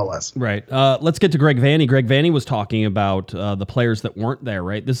above MLS. Right. Let's get to Greg Vanney. Greg Vanney was talking about the players that weren't there,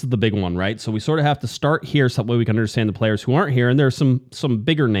 right? This is the big one, right? So we sort of have to start here so that way we can understand the players who aren't here, and there's some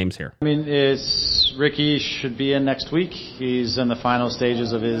bigger names here. I mean, Ricky should be in next week. He's in the final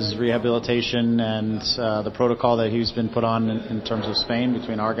stages of his rehabilitation and the protocol that he's been put on in terms of Spain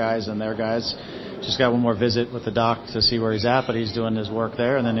between our guys and their guys. Just got one more visit with the doc to see where he's at, but he's doing his work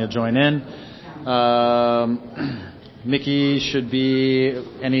there, and then he'll join in. Mickey should be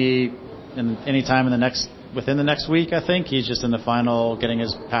any time within the next week. I think he's just in the final, getting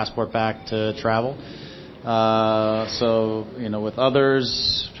his passport back to travel. So with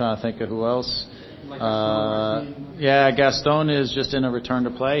others, I'm trying to think of who else. Gaston is just in a return to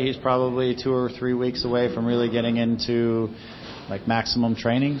play. He's probably 2 or 3 weeks away from really getting into like maximum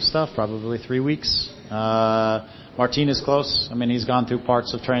training stuff. Probably 3 weeks. Martin is close. I mean, he's gone through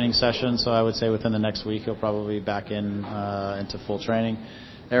parts of training sessions, so I would say within the next week he'll probably be back into full training.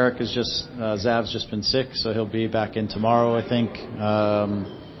 Eric is Zav's just been sick, so he'll be back in tomorrow, I think.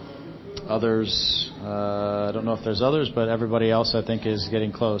 Others, I don't know if there's others, but everybody else I think is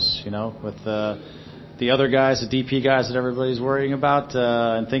getting close, with the other guys, the DP guys that everybody's worrying about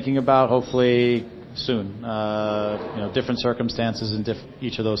and thinking about, hopefully soon. Different circumstances in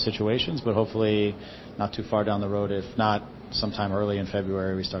each of those situations, but hopefully not too far down the road. If not, sometime early in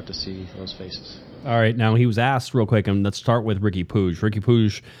February, we start to see those faces. All right. Now, he was asked real quick, and let's start with Ricky Puig. Ricky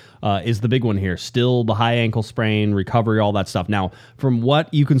Puig is the big one here. Still the high ankle sprain, recovery, all that stuff. Now, from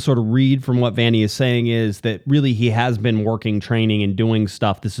what you can sort of read from what Vanney is saying is that really he has been working, training, and doing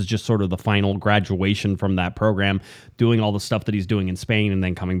stuff. This is just sort of the final graduation from that program, doing all the stuff that he's doing in Spain and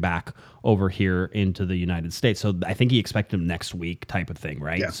then coming back over here into the United States. So I think he expected him next week type of thing,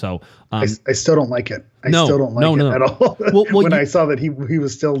 right? Yeah. So I still don't like it. I still don't like it at all. When I saw that he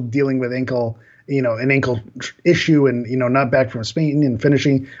was still dealing with an ankle issue and, not back from Spain and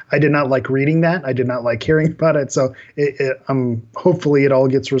finishing, I did not like reading that. I did not like hearing about it. So hopefully it all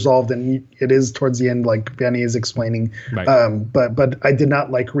gets resolved, and it is towards the end, like Vanney is explaining. Right. But I did not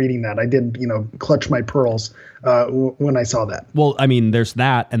like reading that. I did, clutch my pearls when I saw that. Well, I mean, there's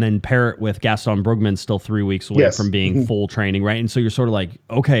that, and then pair it with Gaston Brugman still 3 weeks away from being full training, right? And so you're sort of like,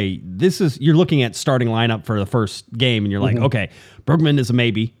 okay, you're looking at starting lineup for the first game, and you're like, okay, Brugman is a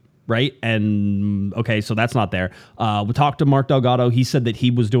maybe. Right. And okay, so that's not there. We talked to Mark Delgado. He said that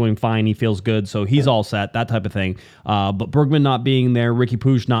he was doing fine. He feels good. So he's all set, that type of thing. But Brugman not being there, Ricky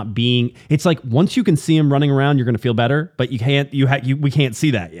Puig not being, it's like once you can see him running around, you're going to feel better, but we can't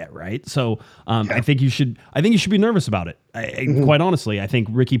see that yet. Right. So I think you should be nervous about it. Quite honestly, I think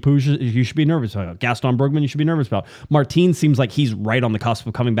Ricky Puig, you should be nervous about. Gaston Brugman, you should be nervous about. Martin seems like he's right on the cusp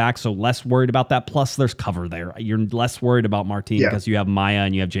of coming back, so less worried about that. Plus, there's cover there. You're less worried about Martin because you have Maya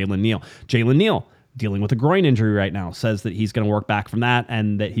and you have Jalen Neal. Jalen Neal, dealing with a groin injury right now, says that he's going to work back from that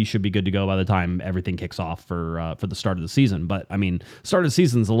and that he should be good to go by the time everything kicks off for the start of the season. But, I mean, start of the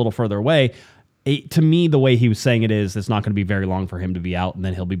season's a little further away. To me, the way he was saying it's not going to be very long for him to be out, and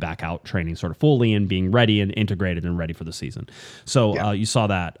then he'll be back out training sort of fully and being ready and integrated and ready for the season. So you saw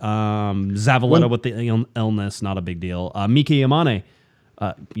that. Zavaleta with the illness, not a big deal. Miki Yamane,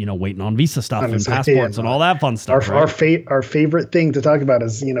 waiting on visa stuff and passports and all that fun stuff. Our favorite thing to talk about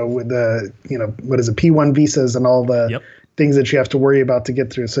is, with the, what is it, P1 visas and all the things that you have to worry about to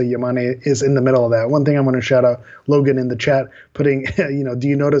get through. So Yamane is in the middle of that. One thing I want to shout out, Logan in the chat, putting, do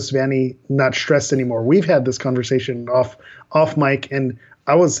you notice Vanney not stressed anymore? We've had this conversation off mic, and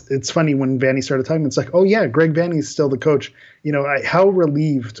it's funny when Vanney started talking, it's like, oh yeah, Greg Vanney's still the coach. How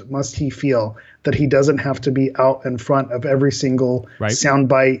relieved must he feel that he doesn't have to be out in front of every single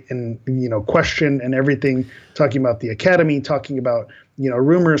soundbite and, question and everything, talking about the academy, talking about,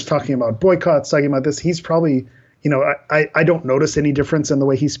 rumors, talking about boycotts, talking about this. He's probably, I don't notice any difference in the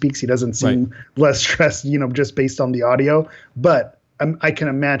way he speaks. He doesn't seem less stressed, just based on the audio. But I can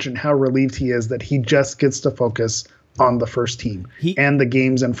imagine how relieved he is that he just gets to focus on the first team and the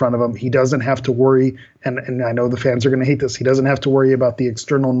games in front of him. He doesn't have to worry, and I know the fans are going to hate this, he doesn't have to worry about the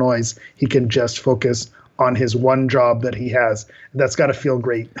external noise. He can just focus on his one job that he has. That's got to feel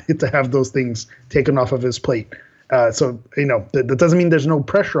great to have those things taken off of his plate. So, that doesn't mean there's no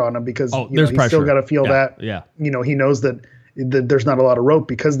pressure on him, because he's still got to feel that. Yeah. He knows that there's not a lot of rope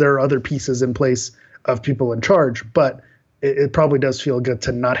because there are other pieces in place of people in charge. But it probably does feel good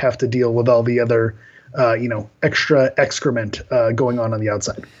to not have to deal with all the other, extra excrement going on the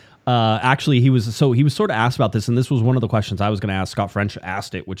outside. Actually, he was sort of asked about this, and this was one of the questions I was going to ask. Scott French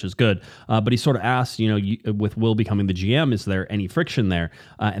asked it, which is good. But he sort of asked, with Will becoming the GM, is there any friction there?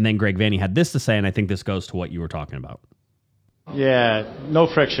 And then Greg Vanney had this to say, and I think this goes to what you were talking about. Yeah, no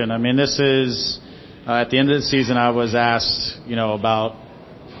friction. I mean, this is at the end of the season, I was asked, about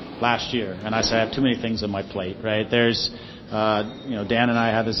last year, and I said I have too many things on my plate. Right? There's, Dan and I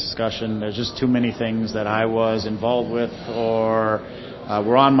had this discussion. There's just too many things that I was involved with or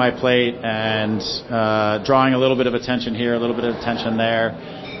were on my plate, and drawing a little bit of attention here, a little bit of attention there.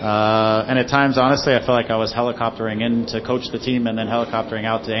 And at times, honestly, I felt like I was helicoptering in to coach the team and then helicoptering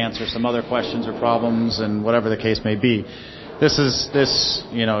out to answer some other questions or problems and whatever the case may be. This is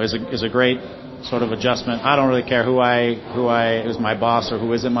a great sort of adjustment. I don't really care who is my boss or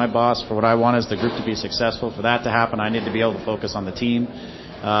who isn't my boss. For what I want is the group to be successful. For that to happen, I need to be able to focus on the team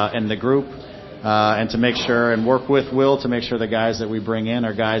and the group, and to make sure and work with Will to make sure the guys that we bring in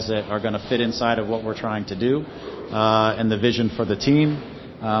are guys that are going to fit inside of what we're trying to do and the vision for the team.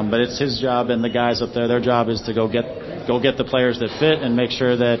 But it's his job and the guys up there. Their job is to go get the players that fit and make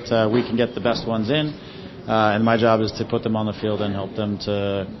sure that we can get the best ones in. And my job is to put them on the field and help them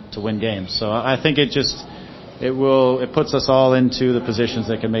to win games. So I think it puts us all into the positions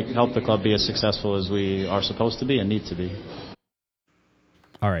that can help the club be as successful as we are supposed to be and need to be.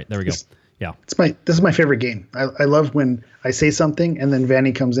 All right, there we go. Yeah, this is my favorite game. I love when I say something and then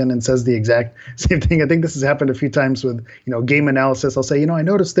Vanney comes in and says the exact same thing. I think this has happened a few times with game analysis. I'll say I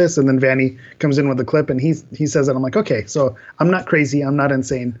noticed this, and then Vanney comes in with a clip and he says it. I'm like, okay, so I'm not crazy, I'm not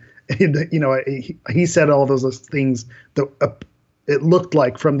insane. He said all those things that it looked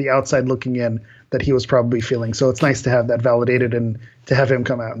like from the outside looking in that he was probably feeling. So it's nice to have that validated and to have him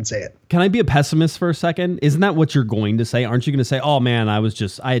come out and say it. Can I be a pessimist for a second? Isn't that what you're going to say? Aren't you going to say, oh man, I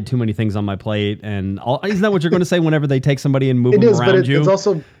had too many things on my plate? And isn't that what you're going to say whenever they take somebody and move them around you?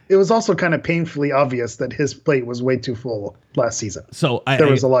 It was also kind of painfully obvious that his plate was way too full last season. So there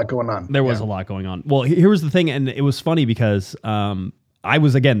was a lot going on. There was a lot going on. Well, here was the thing. And it was funny because,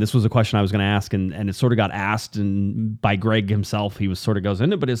 this was a question I was going to ask, and it sort of got asked by Greg himself. He was sort of goes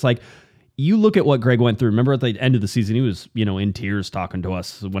into it, but it's like, you look at what Greg went through. Remember at the end of the season, he was, in tears talking to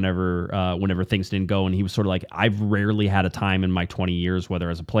us whenever things didn't go. And he was sort of like, I've rarely had a time in my 20 years, whether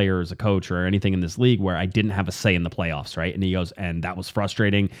as a player, as a coach, or anything in this league, where I didn't have a say in the playoffs, right? And he goes, and that was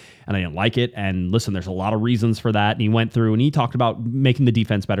frustrating, and I didn't like it. And listen, there's a lot of reasons for that. And he went through and he talked about making the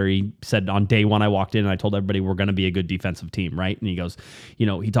defense better. He said on day one, I walked in and I told everybody we're going to be a good defensive team, right? And he goes, he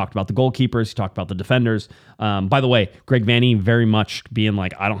talked about the goalkeepers, he talked about the defenders. By the way, Greg Vanney very much being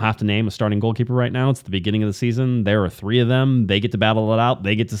like, I don't have to name a starting goalkeeper right now. It's the beginning of the season. There are 3 of them. They get to battle it out.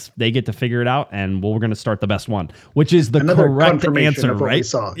 They get to figure it out, and we're going to start the best one, which is the correct answer, right?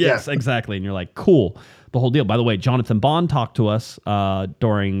 Yes, yeah. Exactly. And you're like, cool, the whole deal. By the way, Jonathan Bond talked to us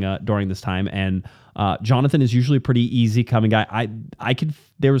during this time, and Jonathan is usually a pretty easy coming guy.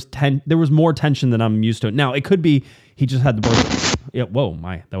 There was more tension than I'm used to. Now it could be he just had the birth. Yeah, whoa,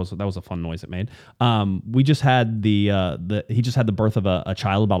 that was a fun noise it made. We just had he just had the birth of a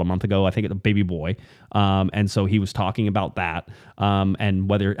child about a month ago. I think a baby boy. And so he was talking about that. And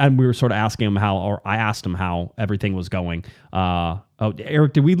we were sort of asking him I asked him how everything was going.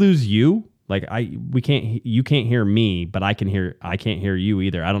 Eric, did we lose you? Like you can't hear me, but I can't hear you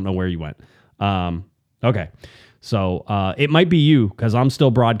either. I don't know where you went. Okay. So it might be you because I'm still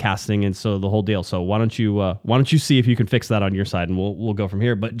broadcasting, and so the whole deal. So why don't you see if you can fix that on your side, and we'll go from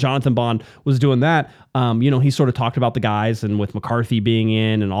here. But Jonathan Bond was doing that. He sort of talked about the guys, and with McCarthy being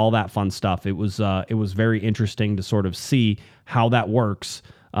in and all that fun stuff. It was very interesting to sort of see how that works,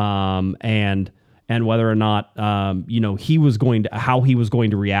 and whether or not how he was going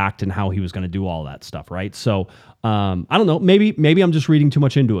to react and how he was going to do all that stuff, right? So I don't know. Maybe I'm just reading too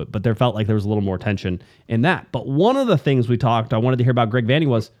much into it, but there felt like there was a little more tension in that. But one of the things I wanted to hear about Greg Vanney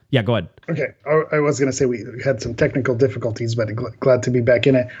was, yeah, go ahead. Okay. I was going to say we had some technical difficulties, but glad to be back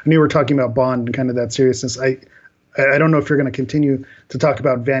in it. I knew we were talking about Bond and kind of that seriousness. I don't know if you're going to continue to talk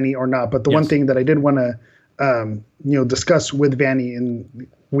about Vanney or not, but the one thing that I did want to discuss with Vanney, and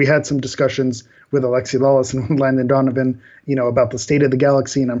we had some discussions with Alexi Lawless and Landon Donovan, about the state of the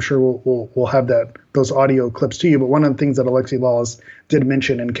Galaxy, and I'm sure we'll have those audio clips to you. But one of the things that Alexi Lawless did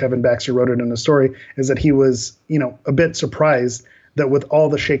mention, and Kevin Baxter wrote it in the story, is that he was, a bit surprised that with all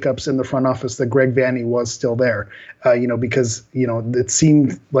the shakeups in the front office, that Greg Vanney was still there, because it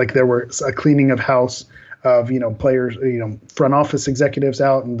seemed like there was a cleaning of house of players, front office executives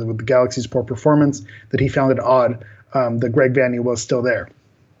out, and with the Galaxy's poor performance, that he found it odd that Greg Vanney was still there.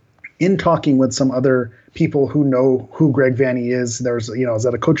 In talking with some other people who know who Greg Vanney is, there's, I was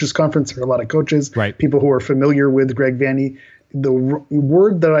at a coaches conference, there are a lot of coaches, right, people who are familiar with Greg Vanney. The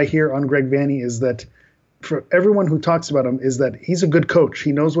word that I hear on Greg Vanney is that for everyone who talks about him is that he's a good coach.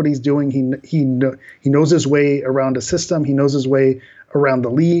 He knows what he's doing. He knows his way around a system. He knows his way around the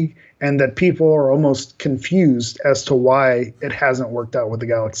league, and that people are almost confused as to why it hasn't worked out with the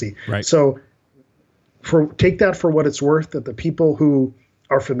Galaxy. Right. So take that for what it's worth, that the people who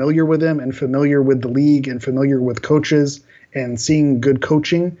are familiar with him and familiar with the league and familiar with coaches and seeing good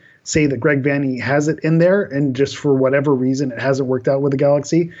coaching say that Greg Vanney has it in there, and just for whatever reason it hasn't worked out with the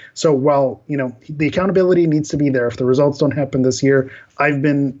Galaxy. So while, the accountability needs to be there if the results don't happen this year, I've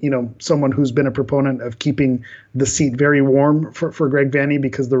been, someone who's been a proponent of keeping the seat very warm for Greg Vanney,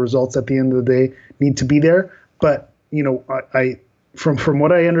 because the results at the end of the day need to be there. But, I from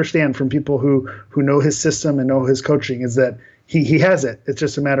what I understand from people who know his system and know his coaching is that he has it. It's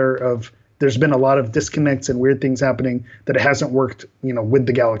just a matter of, there's been a lot of disconnects and weird things happening that it hasn't worked, with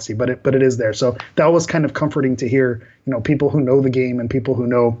the Galaxy, but it is there. So that was kind of comforting to hear, people who know the game and people who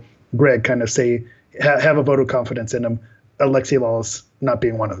know Greg kind of say, have a vote of confidence in him. Alexi Lalas not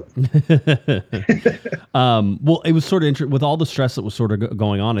being one of them. Well, it was sort of interesting with all the stress that was sort of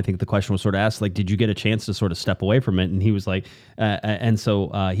going on. I think the question was sort of asked, like, did you get a chance to sort of step away from it? And he was like, and so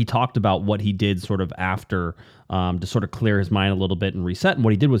he talked about what he did sort of after to sort of clear his mind a little bit and reset. And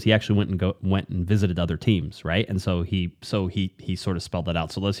what he did was he actually went and visited other teams, right? And so he sort of spelled that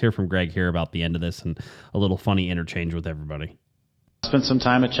out. So let's hear from Greg here about the end of this and a little funny interchange with everybody. Spent some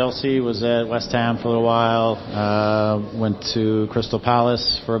time at Chelsea, was at West Ham for a little while, went to Crystal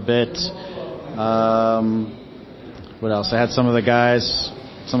Palace for a bit. What else? I had some of our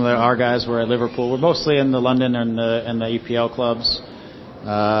guys were at Liverpool. We're mostly in the London and the EPL clubs.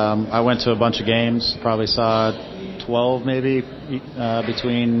 I went to a bunch of games, probably saw 12 maybe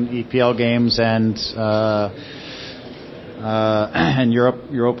between EPL games and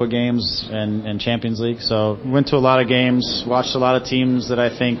Europa games and Champions League. So went to a lot of games, watched a lot of teams that I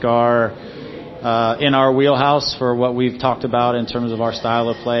think are in our wheelhouse for what we've talked about in terms of our style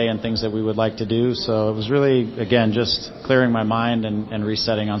of play and things that we would like to do. So it was really, again, just clearing my mind and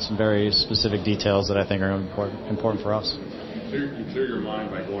resetting on some very specific details that I think are important for us. You clear your mind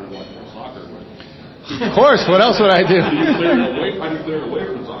by going to watch soccer. Of course. What else would I do? How do you clear away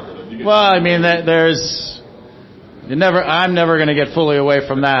from soccer? Well, I mean, I'm never going to get fully away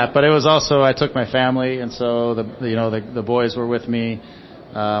from that. But it was also, I took my family, and so the boys were with me.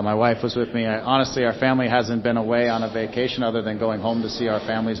 My wife was with me. Honestly, our family hasn't been away on a vacation other than going home to see our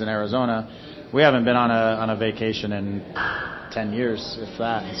families in Arizona. We haven't been on a vacation in 10 years, if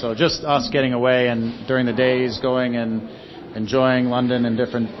that. So just us getting away and during the days going and enjoying London and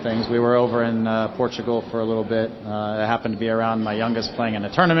different things. We were over in Portugal for a little bit. It happened to be around my youngest playing in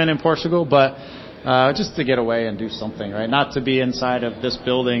a tournament in Portugal, but just to get away and do something, right? Not to be inside of this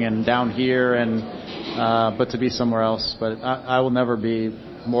building and down here, but to be somewhere else. But I will never be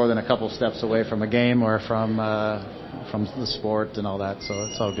more than a couple steps away from a game or from the sport and all that. So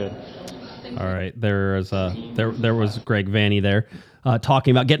it's all good. All right, there was Greg Vanney there.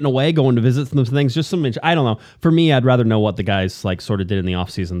 Talking about getting away, going to visit some things, just some, I don't know. For me, I'd rather know what the guys like sort of did in the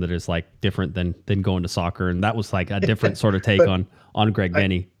offseason that is like different than going to soccer. And that was like a different sort of take on Greg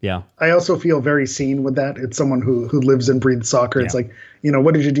Vanney. Yeah. I also feel very seen with that. It's someone who lives and breathes soccer. Yeah. It's like,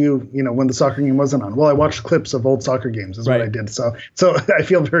 what did you do, when the soccer game wasn't on? Well, I watched clips of old soccer games is what I did. So I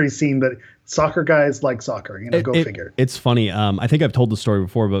feel very seen that soccer guys like soccer, go figure. It's funny. I think I've told the story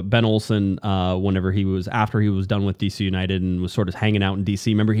before, but Ben Olsen, after he was done with DC United and was sort of hanging out in DC,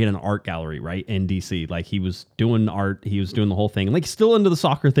 remember he had an art gallery, right, in DC. Like he was doing art, he was doing the whole thing, like still into the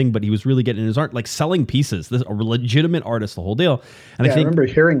soccer thing, but he was really getting his art, like selling pieces. A legitimate artist, the whole deal. And I remember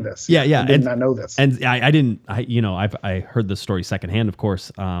hearing this. Yeah. I did not know this. And I heard this story secondhand, of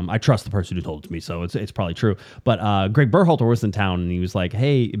course. I trust the person who told it to me, so it's probably true. But Greg Berhalter was in town, and he was like,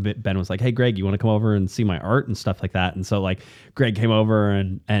 hey, Ben was like, hey, Greg, you want to come over and see my art and stuff like that? And so like Greg came over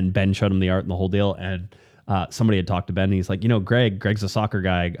and Ben showed him the art and the whole deal. And somebody had talked to Ben, and he's like, Greg's a soccer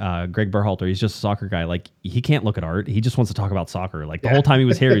guy. Greg Berhalter, he's just a soccer guy. Like he can't look at art. He just wants to talk about soccer. Like the whole time he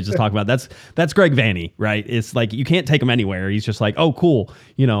was here, he was just talking about that's Greg Vanney, right? It's like you can't take him anywhere. He's just like, oh, cool.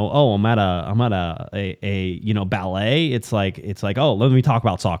 I'm at a ballet. It's like, oh, let me talk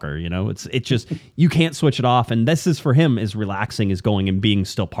about soccer. It's just you can't switch it off. And this is for him is relaxing, is going and being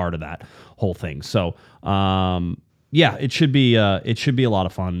still part of that whole thing. So it should be a lot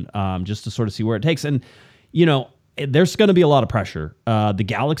of fun just to sort of see where it takes. And there's going to be a lot of pressure. The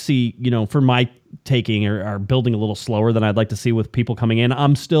Galaxy, for my taking, are building a little slower than I'd like to see with people coming in.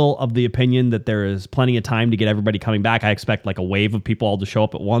 I'm still of the opinion that there is plenty of time to get everybody coming back. I expect like a wave of people all to show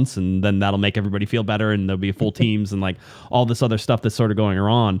up at once, and then that'll make everybody feel better, and there'll be full teams and like all this other stuff that's sort of going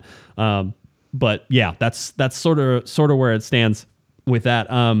on. But yeah, that's sort of where it stands with that.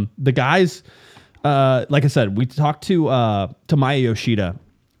 The guys, like I said, we talked to Maya Yoshida.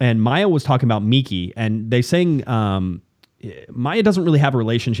 And Maya was talking about Miki, and they saying Maya doesn't really have a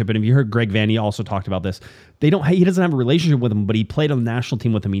relationship, and if you heard Greg Vanney also talked about this, he doesn't have a relationship with him, but he played on the national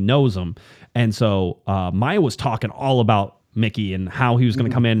team with him. He knows him, and so Maya was talking all about Mickey and how he was going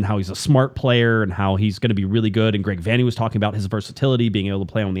to come in and how he's a smart player and how he's going to be really good. And Greg Vanney was talking about his versatility, being able to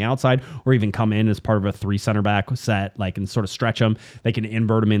play on the outside or even come in as part of a 3 center back set, like, and sort of stretch him. They can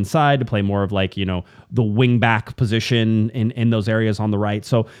invert him inside to play more of like, the wing back position in those areas on the right.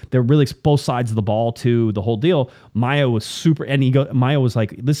 So they're really both sides of the ball to the whole deal. Maya was super, and Maya was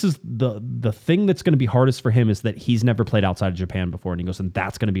like, this is the thing that's going to be hardest for him is that he's never played outside of Japan before. And he goes, and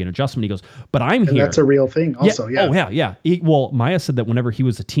that's going to be an adjustment. He goes, but I'm here. That's a real thing also. Yeah. Oh yeah. Well, Maya said that whenever he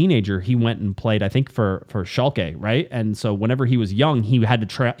was a teenager, he went and played, I think, for Schalke, right? And so whenever he was young, he had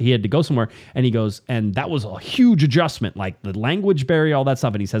to go somewhere, and he goes, and that was a huge adjustment, like the language barrier, all that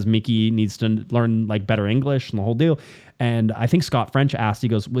stuff. And he says Mickey needs to learn like better English and the whole deal. And I think Scott French asked, he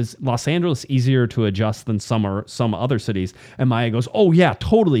goes, was Los Angeles easier to adjust than some other cities? And Maya goes, oh yeah,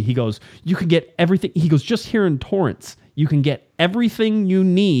 totally. He goes, you could get everything. He goes, just here in Torrance, you can get everything you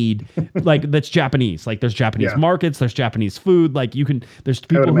need, like that's Japanese. Like there's Japanese markets, there's Japanese food. Like there's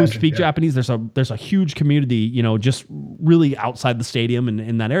people who speak Japanese. There's a huge community, just really outside the stadium and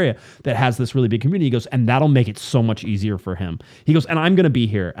in that area that has this really big community. He goes, and that'll make it so much easier for him. He goes, and I'm going to be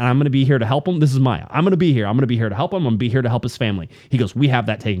here, and I'm going to be here to help him. This is Maya. I'm going to be here. I'm going to be here to help him. I'm going to be here to help his family. He goes, we have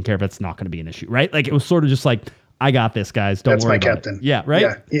that taken care of. It's not going to be an issue, right? Like it was sort of just like, I got this, guys. Don't worry about captain. It. Yeah,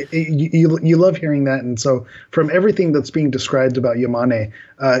 right? Yeah, you love hearing that. And so from everything that's being described about Yamane,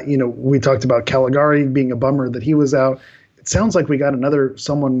 we talked about Caligari being a bummer that he was out. It sounds like we got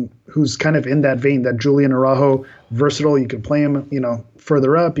someone who's kind of in that vein, that Julian Araujo, versatile. You can play him,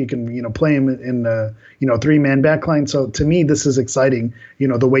 further up. You can, play him in a, 3-man backline. So to me, this is exciting,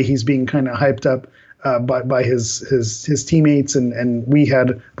 the way he's being kind of hyped up by his teammates. And we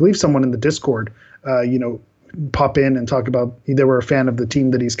had, I believe, someone in the Discord, pop in and talk about they were a fan of the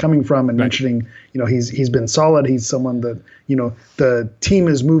team that he's coming from and mentioning, he's been solid. He's someone that, the team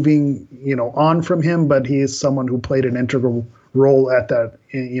is moving, on from him, but he is someone who played an integral role at that,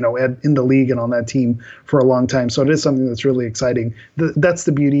 in the league and on that team for a long time. So it is something that's really exciting. That's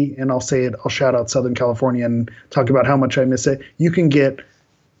the beauty. And I'll shout out Southern California and talk about how much I miss it. You can get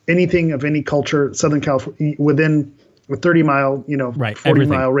anything of any culture, Southern California, within a 30-mile,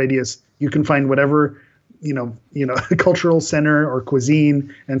 40-mile radius. You can find whatever, cultural center or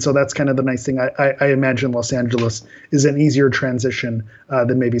cuisine. And so that's kind of the nice thing. I imagine Los Angeles is an easier transition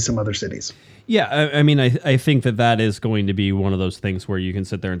than maybe some other cities. Yeah, I mean, I think that is going to be one of those things where you can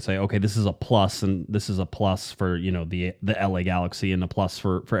sit there and say, okay, this is a plus, and this is a plus for, the LA Galaxy, and a plus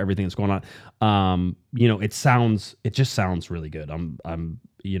for everything that's going on. It just sounds really good.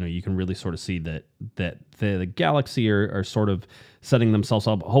 You can really sort of see that the Galaxy are sort of setting themselves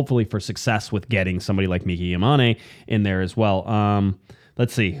up, hopefully, for success with getting somebody like Miki Yamane in there as well.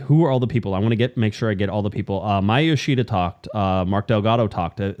 Let's see, who are all the people? I want to make sure I get all the people. Maya Yoshida talked. Mark Delgado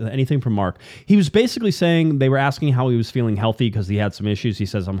talked. Anything from Mark? He was basically saying, they were asking how he was feeling healthy because he had some issues. He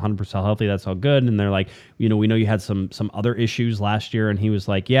says, I'm 100% healthy. That's all good. And they're like, we know you had some other issues last year. And he was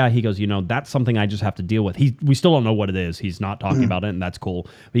like, yeah. He goes, that's something I just have to deal with. We still don't know what it is. He's not talking about it, and that's cool.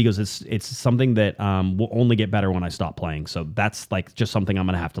 But he goes, it's something that will only get better when I stop playing. So that's like just something I'm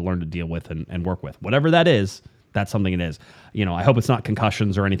going to have to learn to deal with and work with. Whatever that is, that's something it is. I hope it's not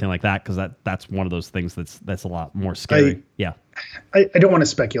concussions or anything like that, because that's one of those things that's a lot more scary. I don't want to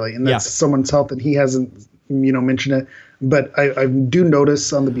speculate, and that's someone's health, and he hasn't mentioned it. But I do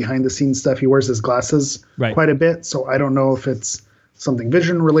notice on the behind the scenes stuff, he wears his glasses quite a bit. So I don't know if it's something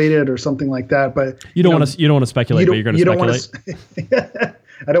vision related or something like that. But you don't want to speculate, but you're going to speculate.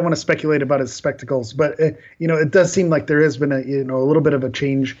 I don't want to speculate about his spectacles, but it does seem like there has been a little bit of a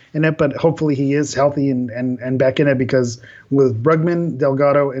change in it. But hopefully he is healthy and back in it, because with Brugman,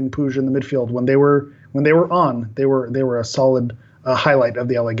 Delgado, and Puig in the midfield, when they were on, they were a solid highlight of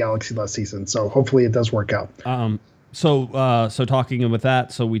the LA Galaxy last season. So hopefully it does work out. So talking with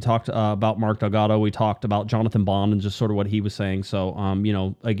that, so we talked about Mark Delgado, we talked about Jonathan Bond and just sort of what he was saying. So,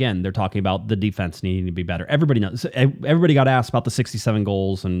 again, they're talking about the defense needing to be better. Everybody knows. Everybody got asked about the 67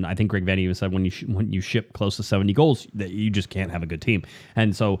 goals, and I think Greg Vanney even said when you ship close to 70 goals, that you just can't have a good team.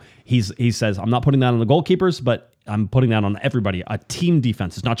 And so he says, I'm not putting that on the goalkeepers, but I'm putting that on everybody. A team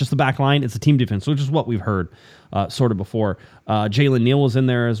defense. It's not just the back line, it's a team defense, which is what we've heard sort of before. Jalen Neal was in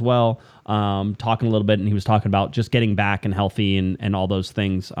there as well, talking a little bit, and he was talking about just getting back and healthy and all those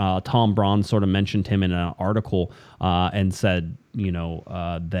things. Tom Braun sort of mentioned him in an article and said,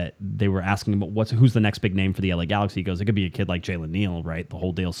 that they were asking about who's the next big name for the LA Galaxy. He goes, it could be a kid like Jalen Neal, right? The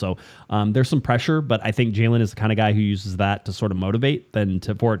whole deal. So there's some pressure, but I think Jalen is the kind of guy who uses that to sort of motivate than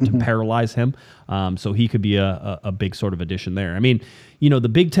for it to paralyze him. So he could be a big sort of addition there. I mean, the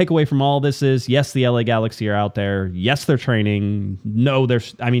big takeaway from all this is, yes, the LA Galaxy are out there. Yes, they're training. No,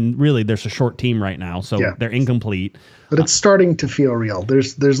 there's a short team right now, so they're incomplete. But it's starting to feel real.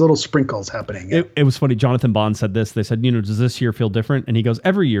 There's little sprinkles happening. It was funny. Jonathan Bond said this. They said, does this year feel different? And he goes,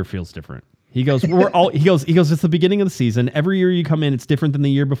 every year feels different. He goes, he goes, it's the beginning of the season. Every year you come in, it's different than the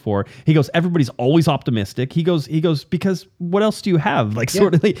year before. He goes, everybody's always optimistic. He goes, because what else do you have? Like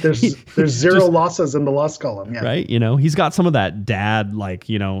there's zero losses in the loss column. Yeah. Right. He's got some of that dad,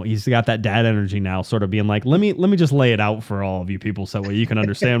 he's got that dad energy now, sort of being like, let me just lay it out for all of you people so you can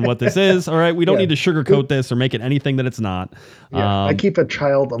understand what this is. All right. We don't need to sugarcoat this or make it anything that it's not. Yeah. I keep a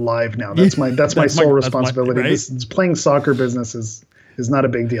child alive now. That's my sole responsibility. Right? This playing soccer business is not a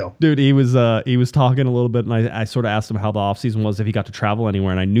big deal. Dude, he was talking a little bit, and I sort of asked him how the offseason was, if he got to travel anywhere,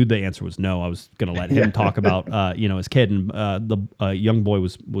 and I knew the answer was no. I was going to let him talk about his kid, and the young boy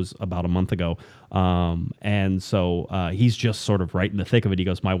was about a month ago. And so he's just sort of right in the thick of it. He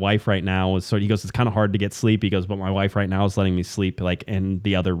goes, my wife right now is it's kind of hard to get sleep. He goes, but my wife right now is letting me sleep like in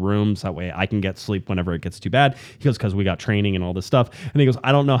the other rooms. That way I can get sleep whenever it gets too bad. He goes, because we got training and all this stuff. And he goes,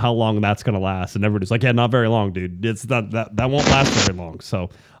 I don't know how long that's going to last. And everybody's like, yeah, not very long, dude. It's not that won't last very long. So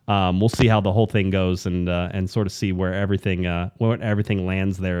we'll see how the whole thing goes and sort of see where everything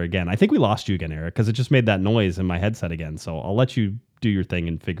lands there again. I think we lost you again, Eric, because it just made that noise in my headset again. So I'll let you do your thing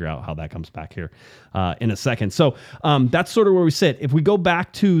and figure out how that comes back here in a second. So that's sort of where we sit. If we go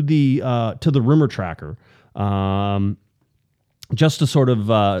back to the rumor tracker, just to sort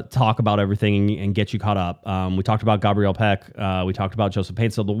of talk about everything and get you caught up. We talked about Gabriel Peck. We talked about Joseph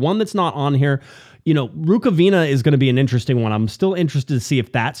Paints. So the one that's not on here, Rukavina is going to be an interesting one. I'm still interested to see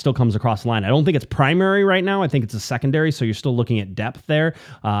if that still comes across the line. I don't think it's primary right now. I think it's a secondary, so you're still looking at depth there.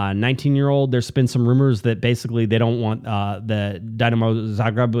 19-year-old, there's been some rumors that basically they don't want the Dynamo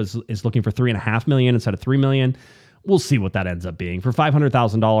Zagreb is looking for $3.5 million instead of $3 million. We'll see what that ends up being. For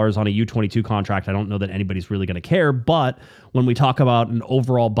 $500,000 on a U22 contract, I don't know that anybody's really going to care, but when we talk about an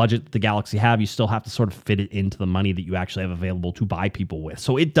overall budget that the Galaxy have, you still have to sort of fit it into the money that you actually have available to buy people with.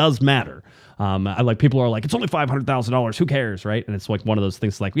 So it does matter. People are like, it's only $500,000. Who cares, right? And it's like one of those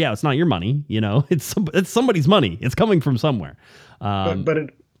things like, yeah, it's not your money. It's somebody's money. It's coming from somewhere. But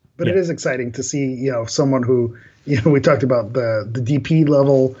it is exciting to see, someone who, we talked about the DP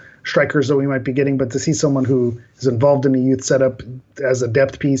level strikers that we might be getting, but to see someone who is involved in a youth setup as a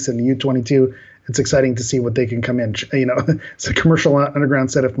depth piece in the U22, it's exciting to see what they can come in. It's a commercial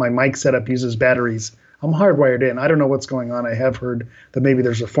underground set. If my mic setup uses batteries, I'm hardwired in. I don't know what's going on. I have heard that maybe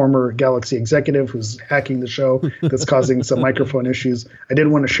there's a former Galaxy executive who's hacking the show that's causing some microphone issues. I did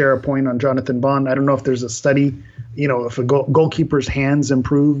want to share a point on Jonathan Bond. I don't know if there's a study, if a goalkeeper's hands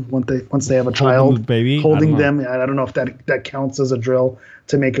improve once they have a child holding them. I don't know if that counts as a drill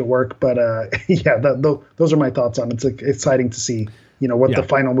to make it work. But those are my thoughts on it. It's exciting to see what the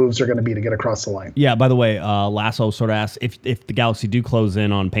final moves are going to be to get across the line. Yeah, by the way, Lasso sort of asked if the Galaxy do close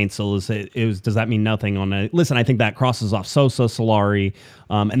in on Paintstil, does that mean nothing on a... Listen, I think that crosses off Sosa, Solari,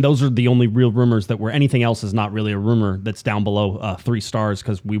 and those are the only real rumors that were... Anything else is not really a rumor that's down below 3 stars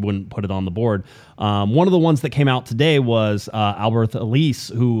because we wouldn't put it on the board. One of the ones that came out today was Albert Elise,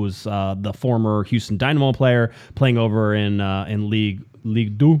 who was the former Houston Dynamo player playing over in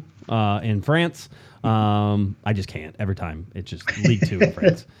Ligue 2 in France. I just can't every time. It's just League 2 in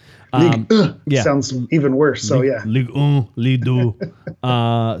France. Sounds even worse. So Ligue 1, Ligue 2.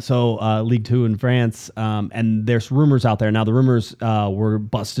 League 2 in France. And there's rumors out there. Now the rumors were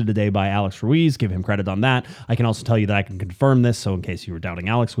busted today by Alex Ruiz. Give him credit on that. I can also tell you that I can confirm this. So in case you were doubting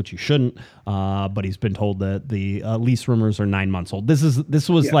Alex, which you shouldn't, but he's been told that the lease rumors are 9 months old. This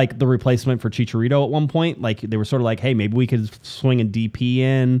was like the replacement for Chicharito at one point. Like they were sort of like, hey, maybe we could swing a DP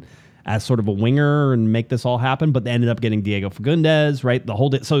in as sort of a winger and make this all happen, but they ended up getting Diego Fagundes, right? The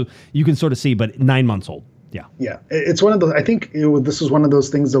whole so you can sort of see, but 9 months old. Yeah. It's one of those. I think this was one of those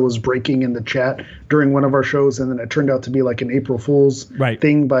things that was breaking in the chat during one of our shows, and then it turned out to be like an April Fool's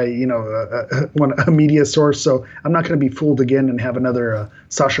thing by a media source. So I'm not going to be fooled again and have another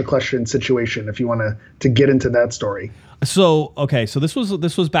Sasha Kljestan situation. If you want to get into that story. So this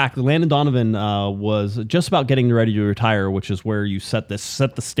was back. Landon Donovan was just about getting ready to retire, which is where you set the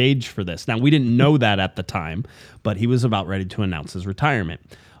stage for this. Now we didn't know that at the time, but he was about ready to announce his retirement.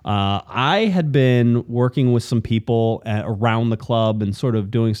 I had been working with some people around the club and sort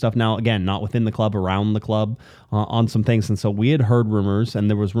of doing stuff now, again, not within the club, around the club, on some things. And so we had heard rumors, and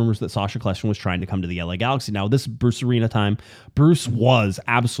there was rumors that Sacha Kljestan was trying to come to the LA Galaxy. Now, this Bruce Arena time, Bruce was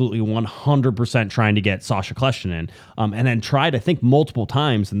absolutely 100% trying to get Sacha Kljestan in, and then tried, I think, multiple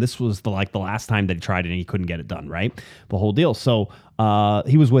times. And this was the last time that he tried it, and he couldn't get it done, right? The whole deal. So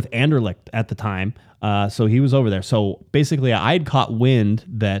he was with Anderlecht at the time. So he was over there. So basically, I'd caught wind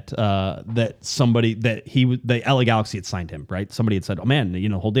that the LA Galaxy had signed him, right? Somebody had said, "Oh man, the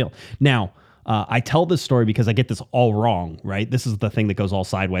whole deal." Now, I tell this story because I get this all wrong, right? This is the thing that goes all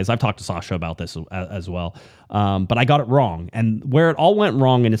sideways. I've talked to Sacha about this as well, but I got it wrong. And where it all went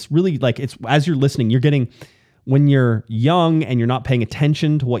wrong, and it's really it's as you're listening, you're getting. When you're young and you're not paying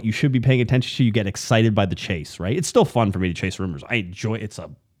attention to what you should be paying attention to, you get excited by the chase, right? It's still fun for me to chase rumors. I enjoy it. It's a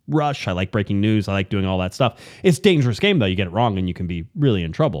rush. I like breaking news. I like doing all that stuff. It's a dangerous game, though. You get it wrong and you can be really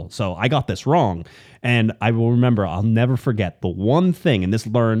in trouble. So I got this wrong. And I will remember, I'll never forget the one thing, and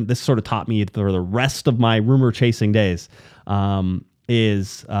this sort of taught me for the rest of my rumor chasing days, was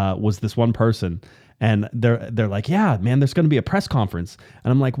this one person. And they're like, yeah, man, there's going to be a press conference.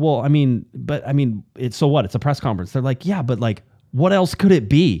 And I'm like, well, it's so what? It's a press conference. They're like, yeah, but what else could it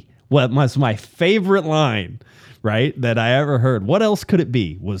be? What was my favorite line, right, that I ever heard? What else could it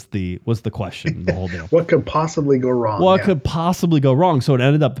be? Was the question, the whole deal. What could possibly go wrong? What could possibly go wrong? So it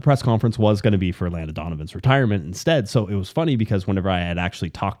ended up the press conference was going to be for Landon Donovan's retirement instead. So it was funny because whenever I had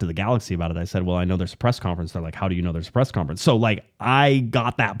actually talked to the Galaxy about it, I said, well, I know there's a press conference. They're like, how do you know there's a press conference? So I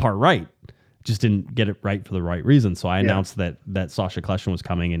got that part right. Just didn't get it right for the right reason. So I announced that Sacha Kljestan was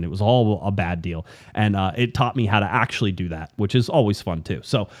coming, and it was all a bad deal. And it taught me how to actually do that, which is always fun too.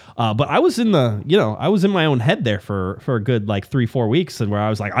 So, but I was in I was in my own head there for a good 3-4 weeks, and where I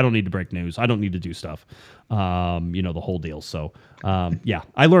was like, I don't need to break news. I don't need to do stuff. The whole deal. So,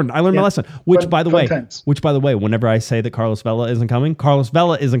 I learned my lesson, which by the way, whenever I say that Carlos Vela isn't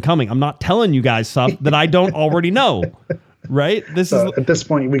coming, I'm not telling you guys stuff that I don't already know. Right. At this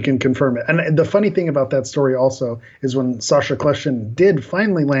point, we can confirm it. And the funny thing about that story also is when Sacha Kljestan did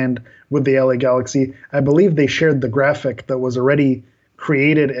finally land with the LA Galaxy, I believe they shared the graphic that was already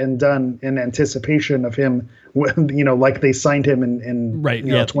created and done in anticipation of him, like they signed him in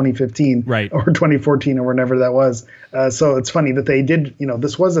 2015 or 2014 or whenever that was. So it's funny that they did,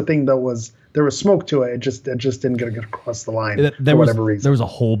 this was a thing that there was smoke to it. It just didn't get across the line for whatever reason. There was a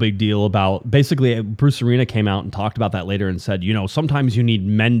whole big deal about, basically Bruce Arena came out and talked about that later and said, sometimes you need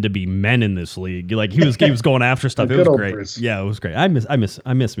men to be men in this league. He was going after stuff. It was great. Bruce. Yeah, it was great. I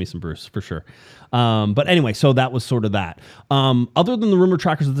miss me some Bruce for sure. But anyway, so that was sort of that. Other than the rumor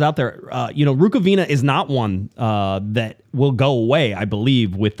trackers that's out there, Rukavina is not one that will go away, I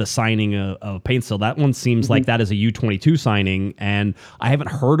believe, with the signing of Paintsill. That one seems like that is a U22 signing, and I haven't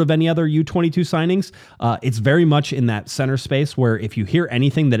heard of any other U22 signings. It's very much in that center space where if you hear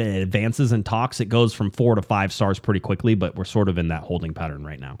anything that it advances and talks, it goes from 4 to 5 stars pretty quickly, but we're sort of in that holding pattern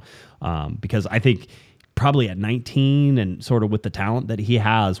right now. Because I think probably at 19 and sort of with the talent that he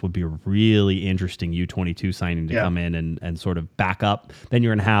has would be a really interesting U22 signing to come in and sort of back up. Then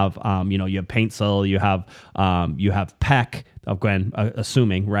you're going to have, you have Paintsill, you have Peck, Gwen,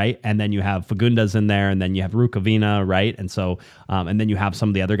 assuming, right? And then you have Fagundes in there, and then you have Rukavina, right? And so, and then you have some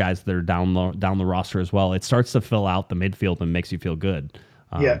of the other guys that are down the roster as well. It starts to fill out the midfield and makes you feel good.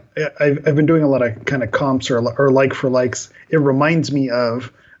 I've been doing a lot of kind of comps or like for likes. It reminds me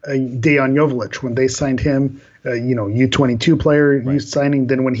of Dejan Joveljic when they signed him, U22 player, right. Signing.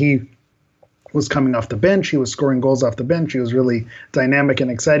 Then when he was coming off the bench, he was scoring goals off the bench. He was really dynamic and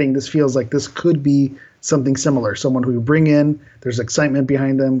exciting. This feels like this could be something similar. Someone who you bring in, there's excitement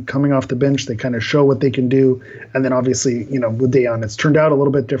behind them, coming off the bench, they kind of show what they can do. And then obviously, with Dejan, it's turned out a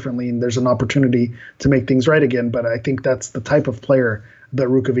little bit differently, and there's an opportunity to make things right again. But I think that's the type of player that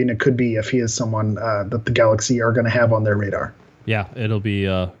Rukavina could be if he is someone that the Galaxy are going to have on their radar. Yeah, it'll be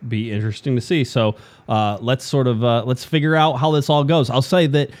interesting to see. So let's figure out how this all goes. I'll say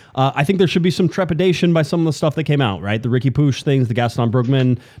that I think there should be some trepidation by some of the stuff that came out, right? The Ricky Push things, the Gaston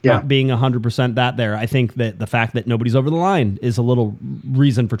Brugman not being 100% that there. I think that the fact that nobody's over the line is a little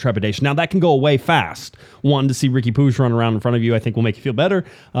reason for trepidation. Now, that can go away fast. One, to see Ricky Push run around in front of you, I think will make you feel better.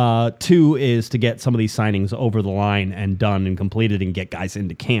 Two is to get some of these signings over the line and done and completed and get guys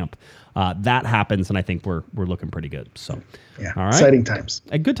into camp. That happens, and I think we're looking pretty good. So, all right. Exciting times.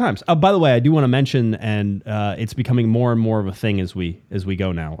 Good times. By the way, I do want to mention, and it's becoming more and more of a thing as we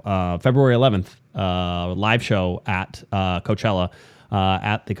go now. February 11th, live show at Coachella.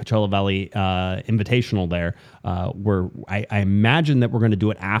 at the Coachella Valley Invitational there. I imagine that we're going to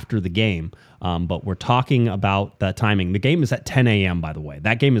do it after the game, but we're talking about the timing. The game is at 10 a.m., by the way.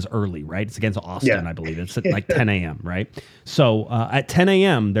 That game is early, right? It's against Austin, I believe. It's at like 10 a.m., right? So at 10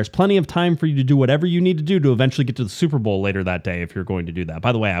 a.m., there's plenty of time for you to do whatever you need to do to eventually get to the Super Bowl later that day if you're going to do that.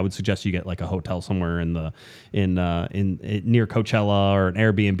 By the way, I would suggest you get like a hotel somewhere in near Coachella or an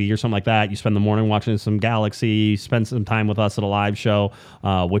Airbnb or something like that. You spend the morning watching some Galaxy, spend some time with us at a live show,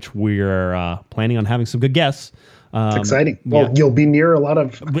 which we're planning on having some good guests. It's exciting. Well, you'll be near a lot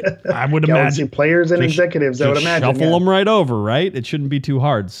of I would Galaxy imagine players and executives. I would imagine shuffle them right over, right? It shouldn't be too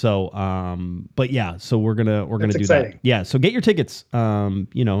hard. So, but yeah, so we're gonna do exciting. that. Yeah, so get your tickets. And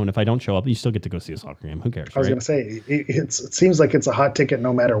if I don't show up, you still get to go see a soccer game. Who cares? I was gonna say it seems like it's a hot ticket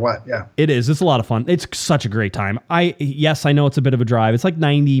no matter what. Yeah, it is. It's a lot of fun. It's such a great time. I know it's a bit of a drive. It's like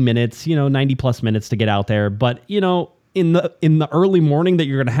 90 minutes, 90 plus minutes to get out there, but in the early morning that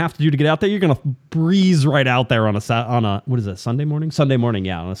you're going to have to do to get out there, you're going to breeze right out there on a what is it, Sunday morning? Sunday morning,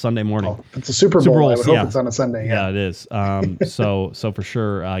 yeah, on a Sunday morning. Oh, it's a Super Bowl. I would hope it's on a Sunday. Yeah, it is. So for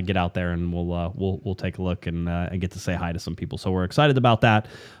sure, get out there and we'll take a look and get to say hi to some people. So we're excited about that.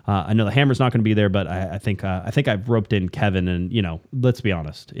 I know the Hammer's not going to be there, but I think I've roped in Kevin, and let's be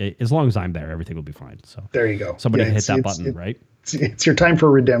honest, as long as I'm there, everything will be fine. So there you go. Somebody hit that button, right? It's your time for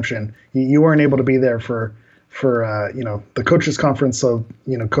redemption. You weren't able to be there for the coaches conference, so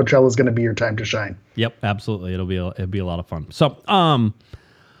Coachella is going to be your time to shine. Yep, absolutely. It'll be a lot of fun. So, all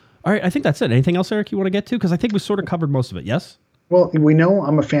right, I think that's it. Anything else, Eric, you want to get to? Because I think we sort of covered most of it. Yes. Well, we know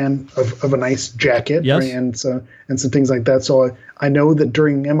I'm a fan of a nice jacket, yes, right? and some things like that. So I know that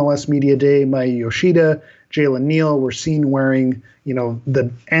during MLS Media Day, Maya Yoshida, Jalen Neal were seen wearing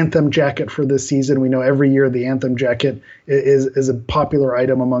the anthem jacket for this season. We know every year the anthem jacket is a popular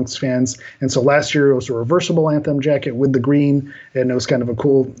item amongst fans. And so last year it was a reversible anthem jacket with the green, and it was kind of a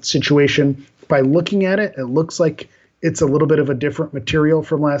cool situation. By looking at it, it looks like it's a little bit of a different material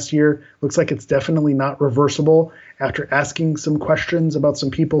from last year. Looks like it's definitely not reversible. After asking some questions about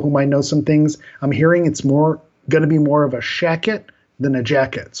some people who might know some things, I'm hearing it's going to be more of a shacket than a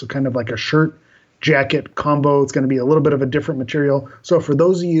jacket. So kind of like a shirt jacket combo. It's going to be a little bit of a different material. So for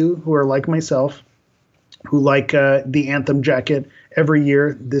those of you who are like myself, who like the anthem jacket every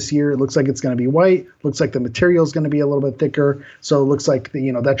year, this year it looks like it's going to be white. Looks like the material is going to be a little bit thicker. So it looks like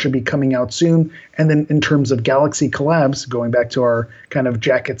that should be coming out soon. And then in terms of Galaxy collabs, going back to our kind of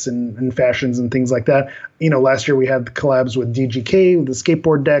jackets and fashions and things like that, last year we had the collabs with DGK with the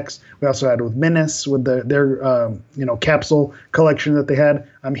skateboard decks. We also had with Menace with their capsule collection that they had.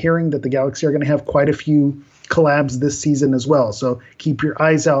 I'm hearing that the Galaxy are going to have quite a few collabs this season as well. So keep your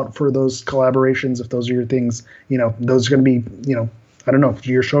eyes out for those collaborations. If those are your things, those are going to be, I don't know if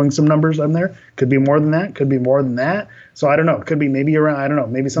you're showing some numbers on there. Could be more than that. Could be more than that. So I don't know. It could be maybe around, I don't know,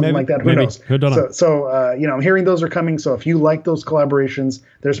 maybe something like that. Who knows? So I'm hearing those are coming. So if you like those collaborations,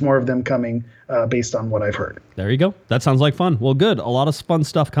 there's more of them coming based on what I've heard. There you go. That sounds like fun. Well, good. A lot of fun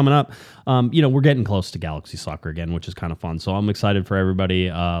stuff coming up. We're getting close to Galaxy Soccer again, which is kind of fun. So I'm excited for everybody.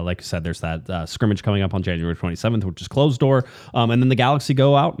 Like I said, there's that scrimmage coming up on January 27th, which is closed door. And then the Galaxy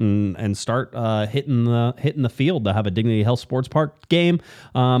go out and start hitting the field to have a Dignity Health Sports Park game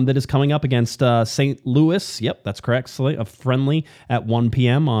that is coming up against St. Louis. Yep, that's correct. A friendly at 1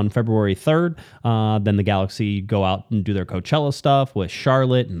 p.m. on February 3rd. Then the Galaxy go out and do their Coachella stuff with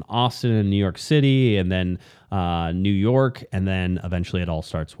Charlotte and Austin and New York City, and then New York, and then eventually it all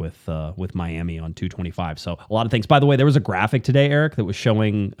starts with Miami on 2/25. So a lot of things. By the way, there was a graphic today, Eric, that was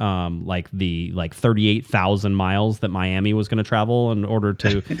showing the 38,000 miles that Miami was going to travel in order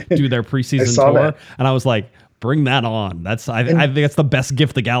to do their preseason tour, that. And I was like, bring that on. I think that's the best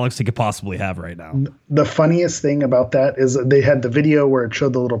gift the Galaxy could possibly have right now. The funniest thing about that is they had the video where it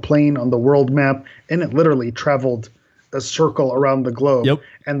showed the little plane on the world map, and it literally traveled a circle around the globe. Yep.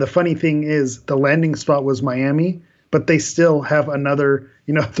 And the funny thing is the landing spot was Miami, but they still have another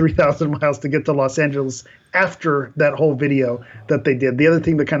 3,000 miles to get to Los Angeles after that whole video that they did. The other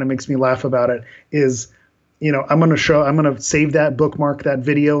thing that kind of makes me laugh about it is, I'm going to save that, bookmark that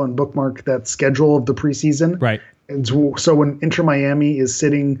video and bookmark that schedule of the preseason. Right. And so when Inter Miami is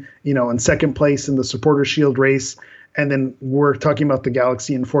sitting, in second place in the Supporters Shield race, and then we're talking about the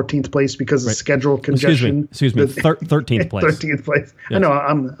Galaxy in 14th place because of schedule congestion. Excuse me, 13th place. 13th place. Yes. I know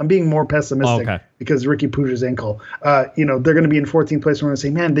I'm being more pessimistic because Ricky Puig's ankle. They're going to be in 14th place. We're going to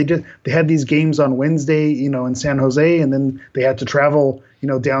say, man, they had these games on Wednesday, in San Jose, and then they had to travel,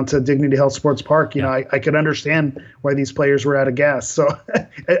 down to Dignity Health Sports Park. I could understand why these players were out of gas. So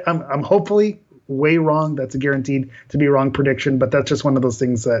I'm hopefully way wrong. That's a guaranteed to be wrong prediction, but that's just one of those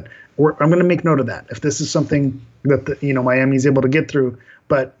things that I'm going to make note of that. If this is something that Miami's able to get through,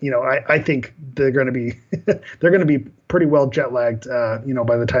 but I think they're going to be pretty well jet lagged,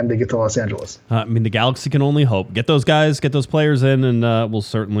 by the time they get to Los Angeles. The Galaxy can only hope. Get those players in, and we'll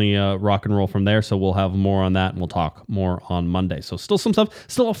certainly rock and roll from there. So we'll have more on that, and we'll talk more on Monday. So still some stuff,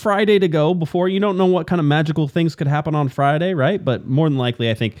 still a Friday to go before. You don't know what kind of magical things could happen on Friday, right? But more than likely,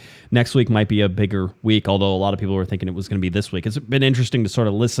 I think next week might be a bigger week, although a lot of people were thinking it was going to be this week. It's been interesting to sort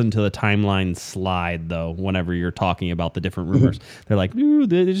of listen to the timeline slide, though, whenever you're talking about the different rumors. They're like, ooh,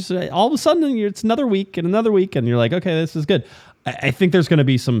 just all of a sudden it's another week, and you're like, okay, this is good. I think there's going to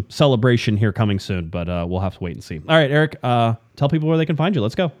be some celebration here coming soon, but we'll have to wait and see. All right, Eric, tell people where they can find you.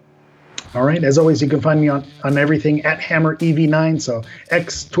 Let's go. All right. As always, you can find me on everything at HammerEV9. So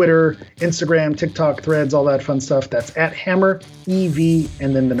X, Twitter, Instagram, TikTok, Threads, all that fun stuff. That's at HammerEV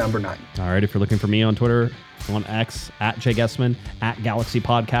and then the number 9. All right. If you're looking for me on Twitter, on X, at Jay Guessman, at Galaxy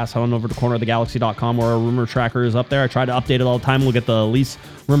Podcast, head on over to cornerofthegalaxy.com where our rumor tracker is up there. I try to update it all the time. We'll get the lease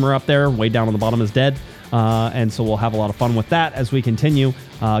rumor up there. Way down on the bottom is dead. And so we'll have a lot of fun with that as we continue.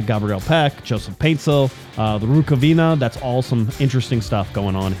 Gabriel Peck, Joseph Paintsil, the Rukavina. That's all some interesting stuff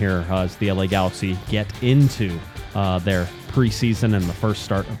going on here as the LA Galaxy get into their preseason and the first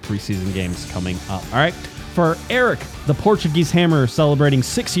start of preseason games coming up. All right. For Eric, the Portuguese Hammer, celebrating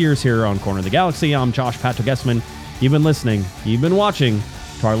 6 years here on Corner of the Galaxy, I'm Josh Pato Guessman. You've been listening, you've been watching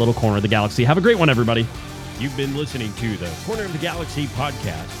to our little Corner of the Galaxy. Have a great one, everybody. You've been listening to the Corner of the Galaxy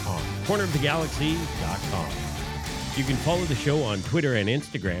podcast on cornerofthegalaxy.com. You can follow the show on Twitter and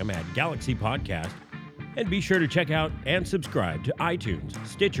Instagram at Galaxy Podcast, and be sure to check out and subscribe to iTunes,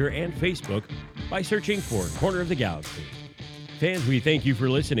 Stitcher, and Facebook by searching for Corner of the Galaxy. Fans, we thank you for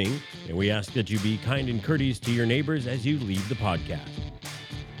listening, and we ask that you be kind and courteous to your neighbors as you leave the podcast.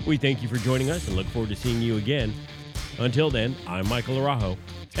 We thank you for joining us and look forward to seeing you again. Until then, I'm Michael Araujo,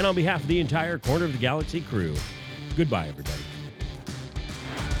 and on behalf of the entire Corner of the Galaxy crew, goodbye, everybody.